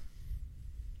around.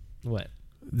 What?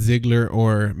 Ziggler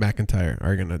or McIntyre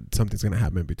something's going to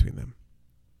happen between them.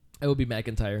 It will be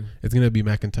McIntyre. It's going to be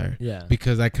McIntyre. Yeah.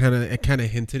 Because I kind of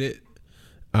hinted it.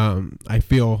 I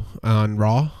feel on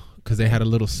Raw, because they had a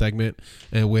little segment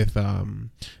and with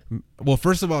well,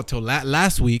 first of all, till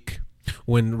last week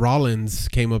when Rollins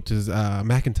came up to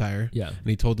McIntyre, and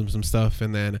he told him some stuff,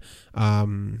 and then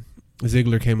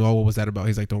Ziggler came, what was that about?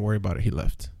 He's like, don't worry about it. He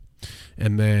left.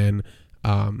 And then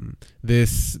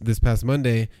this past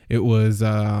Monday, it was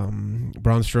Braun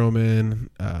Strowman,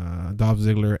 Dolph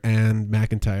Ziggler, and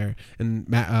McIntyre.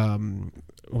 And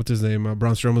what's his name?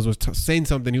 Braun Strowman was saying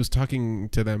something. He was talking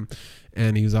to them,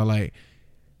 and he was all like,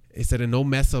 he said, no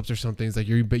mess ups or something. He's like,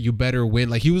 you better win.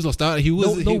 Like he was no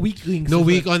weaklings.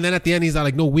 And then at the end, he's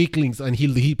like, no weaklings, and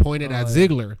he pointed at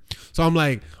Ziggler. So I'm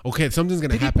like, okay, something's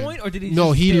gonna happen. Did he point, or did he?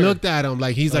 No, he stare? looked at him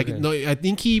like he's like, no. I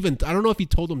think he even, I don't know if he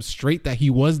told him straight that he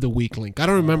was the weak link. I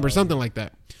don't remember, something like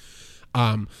that.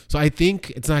 So I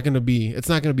think it's not gonna be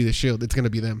the Shield. It's gonna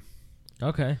be them.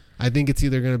 Okay. I think it's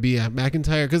either going to be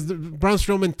McIntyre, because Braun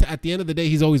Strowman, at the end of the day,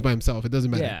 he's always by himself. It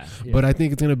doesn't matter. Yeah. But I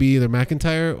think it's going to be either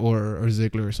McIntyre or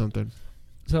Ziggler or something.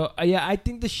 So, I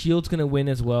think the Shield's going to win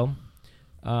as well.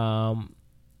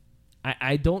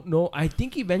 I don't know. I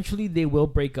think eventually they will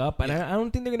break up. And I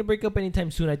don't think they're going to break up anytime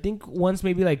soon. I think once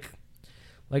maybe like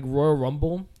Royal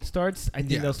Rumble starts, I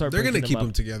think they'll start breaking them up. They're going to keep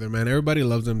them together, man. Everybody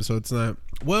loves them, so it's not...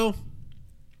 Well,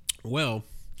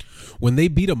 when they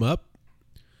beat them up,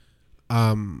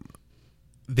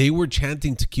 they were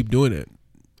chanting to keep doing it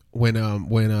when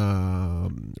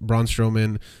Braun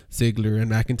Strowman, Ziggler,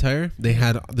 and McIntyre, they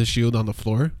had the Shield on the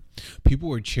floor, people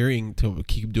were cheering to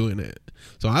keep doing it.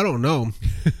 So I don't know.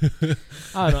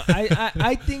 I don't know.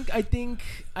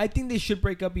 I think they should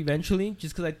break up eventually,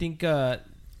 just because I think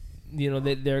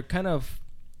they're kind of,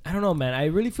 I don't know, man. I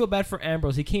really feel bad for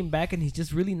Ambrose. He came back and he's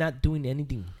just really not doing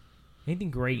anything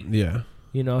great. Yeah.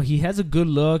 He has a good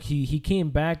look. He came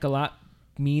back a lot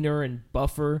meaner and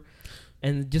buffer,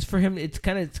 and just for him, it's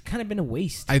kind of been a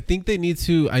waste. I think they need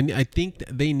to. I think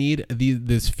they need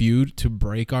this feud to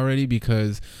break already,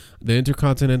 because the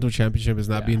Intercontinental Championship is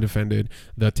not being defended.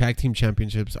 The Tag Team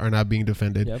Championships are not being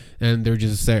defended, and they're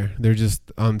just there. They're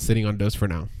just sitting on dust for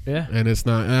now. Yeah, and that's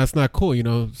not cool.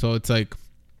 So it's like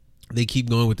they keep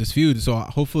going with this feud. So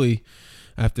hopefully,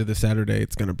 after the Saturday,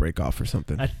 it's gonna break off or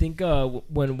something. I think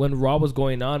when Raw was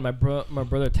going on, my brother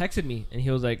texted me and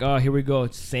he was like, "Oh, here we go,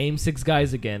 it's same 6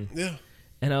 guys again." Yeah,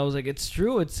 and I was like, "It's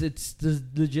true. It's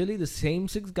legitimately the same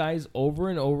 6 guys over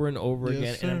and over and over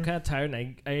again." Sir. And I'm kind of tired.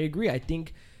 And I agree. I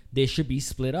think they should be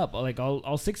split up, like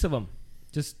all 6 of them.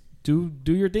 Just do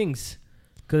your things,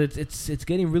 because it's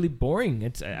getting really boring.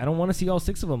 I don't want to see all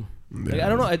 6 of them. Yeah. Like, I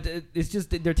don't know. It's just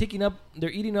they're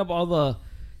eating up all the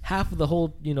half of the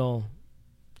whole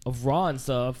of Raw and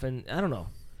stuff, and I don't know.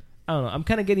 I'm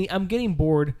getting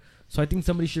bored, so I think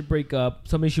somebody should break up.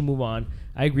 Somebody should move on.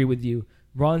 I agree with you.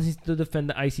 Rollins needs to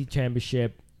defend the IC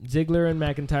Championship. Ziggler and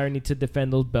McIntyre need to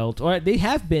defend those belts. All right, they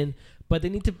have been, but they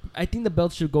need to. I think the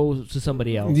belts should go to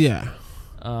somebody else. Yeah.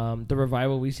 The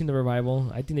Revival. We've seen the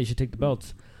Revival. I think they should take the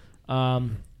belts.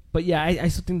 But yeah, I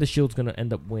still think the Shield's gonna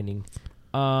end up winning.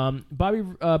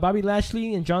 Bobby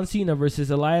Lashley and John Cena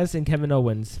versus Elias and Kevin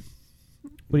Owens.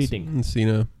 What do you think?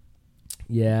 Cena.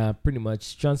 Yeah, pretty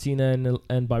much. John Cena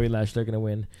and Bobby Lashley are going to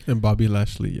win. And Bobby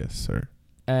Lashley, yes, sir.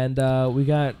 And we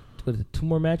got 2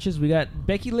 more matches. We got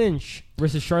Becky Lynch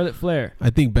versus Charlotte Flair.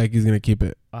 I think Becky's going to keep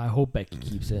it. I hope Becky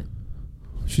keeps it.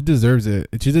 She deserves it.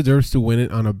 She deserves to win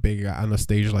it on a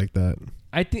stage like that.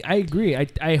 I agree.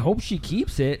 I hope she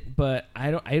keeps it, but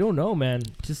I don't know, man.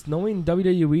 Just knowing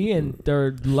WWE and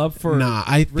their love for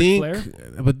Ric Flair.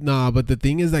 But the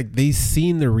thing is, like, they've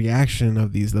seen the reaction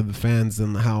of the fans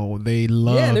and how they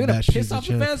love. Yeah, they're gonna piss off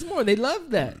the fans more. They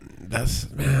love that.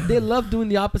 They love doing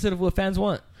the opposite of what fans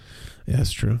want. Yeah,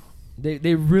 that's true.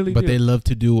 They really do. But they love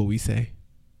to do what we say.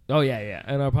 Oh, yeah.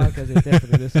 And our podcast, they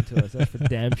definitely listen to us. That's for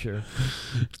damn sure.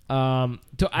 So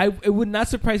it would not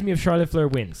surprise me if Charlotte Flair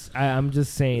wins. I'm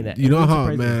just saying that. You know how,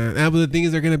 man. But the thing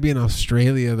is, they're going to be in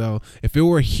Australia, though. If it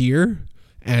were here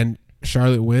and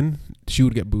Charlotte win, she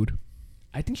would get booed.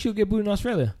 I think she would get booed in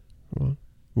Australia. Well,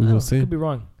 we will see. I could be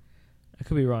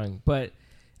wrong. But,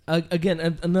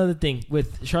 again, another thing.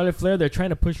 With Charlotte Flair, they're trying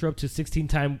to push her up to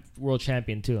 16-time world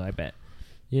champion, too, I bet.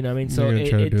 You know what I mean? So they're going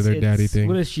to try to do their daddy thing.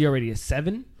 What is she already? A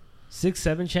 7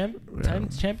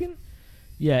 times champion?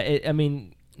 Yeah, I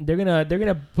mean, they're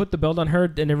gonna put the belt on her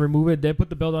and then remove it. They put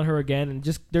the belt on her again, and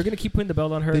they're gonna keep putting the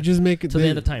belt on her. They just make it till the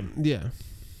end of time. Yeah,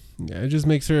 it just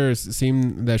makes her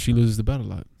seem that she loses the belt a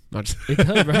lot. Not just it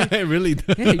does, right? It really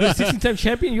does. Yeah, you're a 16-time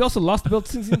champion. You also lost the belt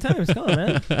 16 times. Come on,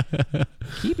 man,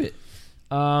 keep it.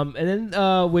 And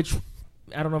then which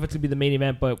I don't know if it's gonna be the main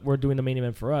event, but we're doing the main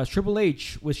event for us. Triple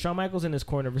H with Shawn Michaels in his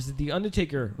corner versus The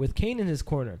Undertaker with Kane in his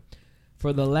corner.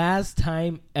 For the last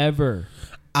time ever.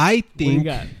 I think what you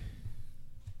got?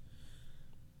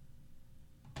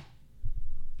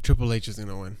 Triple H is going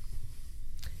to win.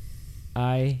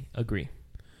 I agree.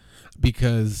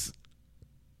 Because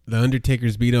the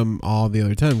Undertaker's beat him all the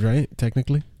other times, right?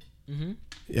 Technically? Mm-hmm.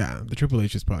 Yeah, the Triple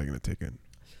H is probably going to take it.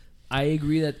 I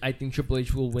agree that I think Triple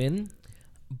H will win,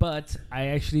 but I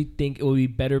actually think it will be a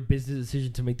better business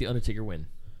decision to make the Undertaker win.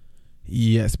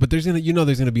 Yes, but there's gonna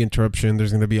be interruption.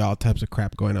 There's gonna be all types of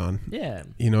crap going on. Yeah,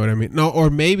 you know what I mean. No, or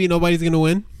maybe nobody's gonna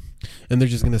win, and they're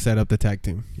just gonna set up the tag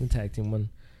team. The tag team one.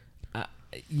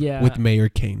 Yeah, with Mayor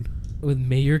Kane.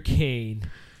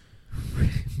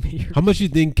 How much you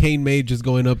think Kane made just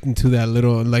going up into that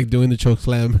little, like, doing the choke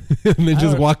slam and then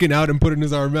just walking out and putting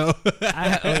his arm out?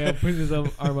 Putting his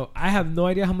arm out. I have no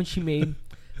idea how much he made.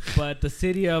 But the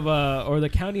city of or the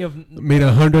county of made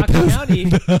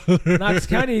 $100,000. Knox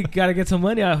County got to get some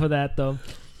money off of that, though.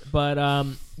 But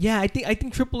yeah, I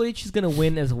think Triple H is gonna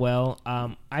win as well.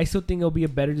 I still think it'll be a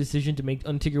better decision to make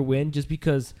Undertaker win, just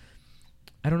because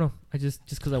I don't know. I just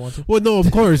because I want to. Well, no,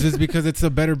 of course, it's because it's a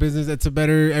better business.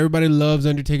 Everybody loves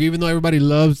Undertaker, even though everybody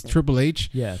loves Triple H.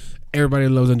 Yeah, everybody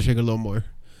loves Undertaker a little more.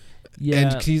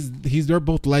 Yeah, and they're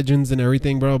both legends and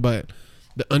everything, bro. But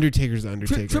the Undertaker's the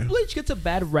Undertaker. Triple H gets a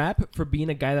bad rap for being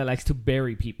a guy that likes to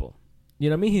bury people. You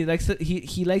know what I mean?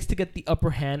 He likes to get the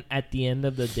upper hand at the end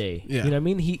of the day. Yeah. You know what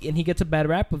I mean? He gets a bad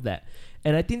rap of that.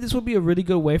 And I think this will be a really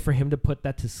good way for him to put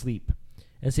that to sleep.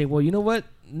 and say, well, you know what?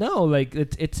 No, like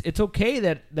it's okay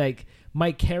that like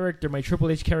my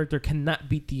Triple H character cannot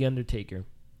beat the Undertaker.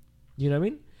 You know what I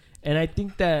mean? And I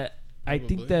think that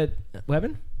what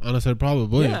happened? Honestly,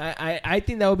 probably. Yeah, I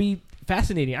think that would be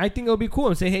fascinating. I think it would be cool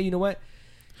and say, hey, you know what?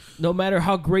 No matter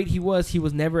how great he was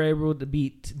never able to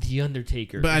beat the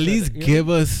Undertaker. But at least give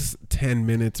us 10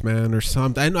 minutes, man, or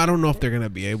something. I don't know if they're gonna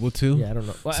be able to. Yeah, I don't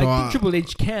know. Well, So, I think Triple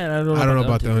H can. I don't know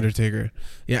about the Undertaker.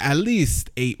 Yeah, at least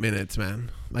 8 minutes,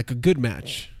 man. Like a good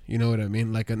match. You know what I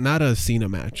mean? Like not a Cena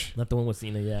match. Not the one with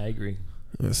Cena. Yeah, I agree.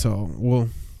 So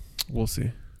we'll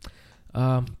see.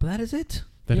 But that is it.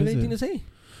 Do you have anything to say?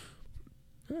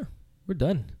 Yeah, we're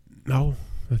done. No.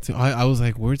 That's it. I was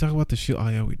like, we were talking about the Shield. Oh,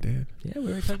 yeah, we did. Yeah, we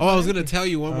were talking about I was going to tell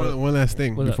you one last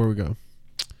thing before we go.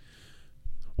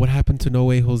 What happened to No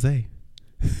Way Jose?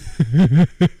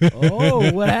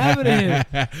 Oh, what happened to him?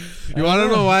 You want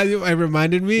to know why? It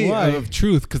reminded me of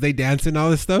Truth because they dance and all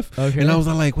this stuff. Okay. And I was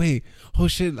like, wait, oh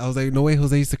shit. I was like, No Way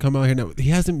Jose used to come out here. Now,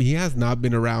 he has not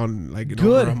been around like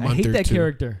over a month I hate or that two.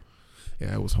 Character.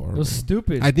 Yeah, it was horrible. It was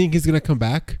stupid. I think he's going to come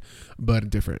back,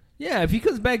 but different. Yeah, if he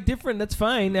comes back different, that's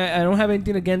fine. I don't have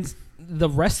anything against the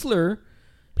wrestler.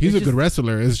 He's a good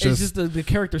wrestler. It's just the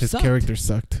character sucked. His character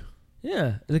sucked.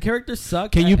 Yeah, the character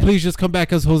sucked. Can you please just come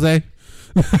back as Jose?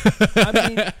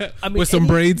 I mean, with some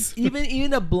braids.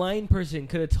 Even a blind person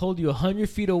could have told you 100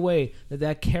 feet away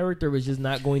that character was just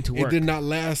not going to work. It did not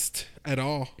last at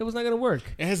all. It was not going to work.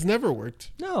 It has never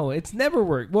worked. No, it's never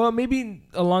worked. Well, maybe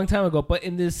a long time ago, but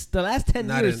in the last 10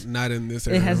 years, not in this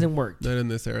era. It hasn't worked. Not in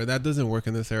this era. That doesn't work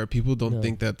in this era. People don't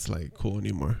think that's like cool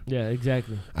anymore. Yeah,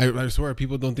 exactly. I swear,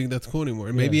 people don't think that's cool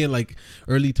anymore. Maybe in like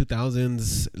early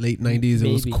 2000s, late 90s,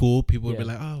 it was cool. People would be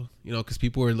like, oh, because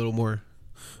people were a little more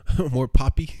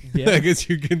poppy. Yeah. I guess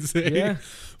you can say. Yeah.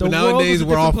 But nowadays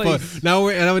we're all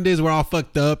nowadays we're all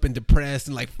fucked up and depressed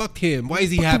and like, fuck him. Why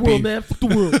is he happy? The world, man. Fuck the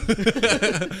world.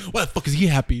 Why the fuck is he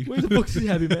happy? Why the fuck is he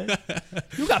happy, man?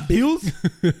 You got bills?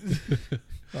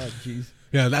 Oh, jeez.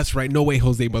 Yeah, that's right. No way,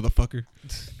 Jose, motherfucker.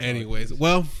 Anyways,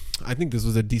 well, I think this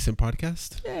was a decent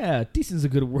podcast. Yeah, decent's a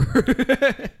good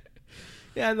word.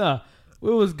 Yeah, no, it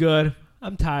was good.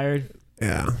 I'm tired.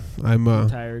 Yeah, I'm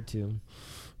tired too.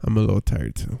 I'm a little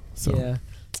tired too. So yeah,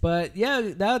 but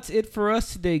yeah, that's it for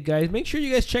us today, guys. Make sure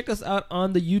you guys check us out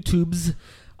on the YouTubes,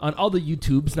 on all the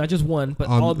YouTubes, not just one, but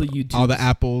all the YouTubes, all the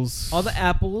Apples,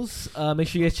 Make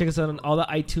sure you guys check us out on all the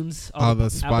iTunes, all the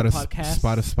Spotify,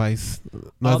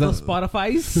 all the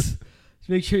Spotify's.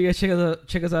 Make sure you guys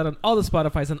check us out on all the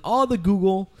Spotify's, and all the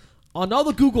Google. On all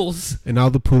the Googles. And all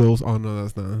the poodles. Oh, no,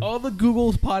 that's not. All the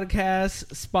Google's podcasts,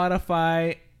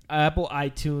 Spotify, Apple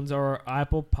iTunes, or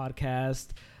Apple Podcast,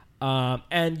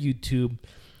 and YouTube.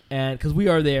 And because we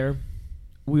are there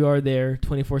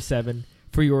 24/7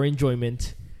 for your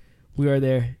enjoyment. We are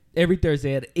there every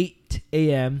Thursday at 8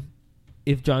 a.m.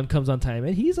 if John comes on time.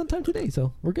 And he's on time today,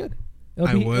 so we're good. It'll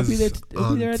be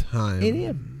there at 8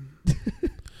 a.m.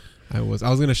 I was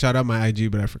going to shout out my IG,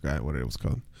 but I forgot what it was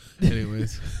called.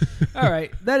 Anyways. All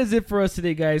right. That is it for us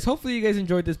today, guys. Hopefully you guys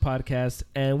enjoyed this podcast,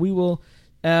 and we will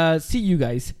see you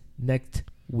guys next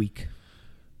week.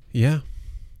 Yeah.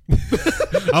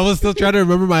 I was still trying to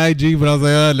remember my IG, but I was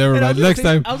like, never mind. Next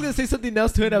time. I was going to say something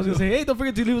else to it. I was going to say, hey, don't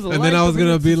forget to leave us a like. And then I was going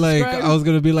to be like,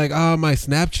 my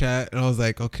Snapchat. And I was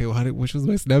like, okay, well, which was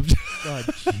my Snapchat? Oh,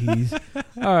 jeez.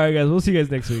 All right, guys. We'll see you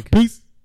guys next week. Peace.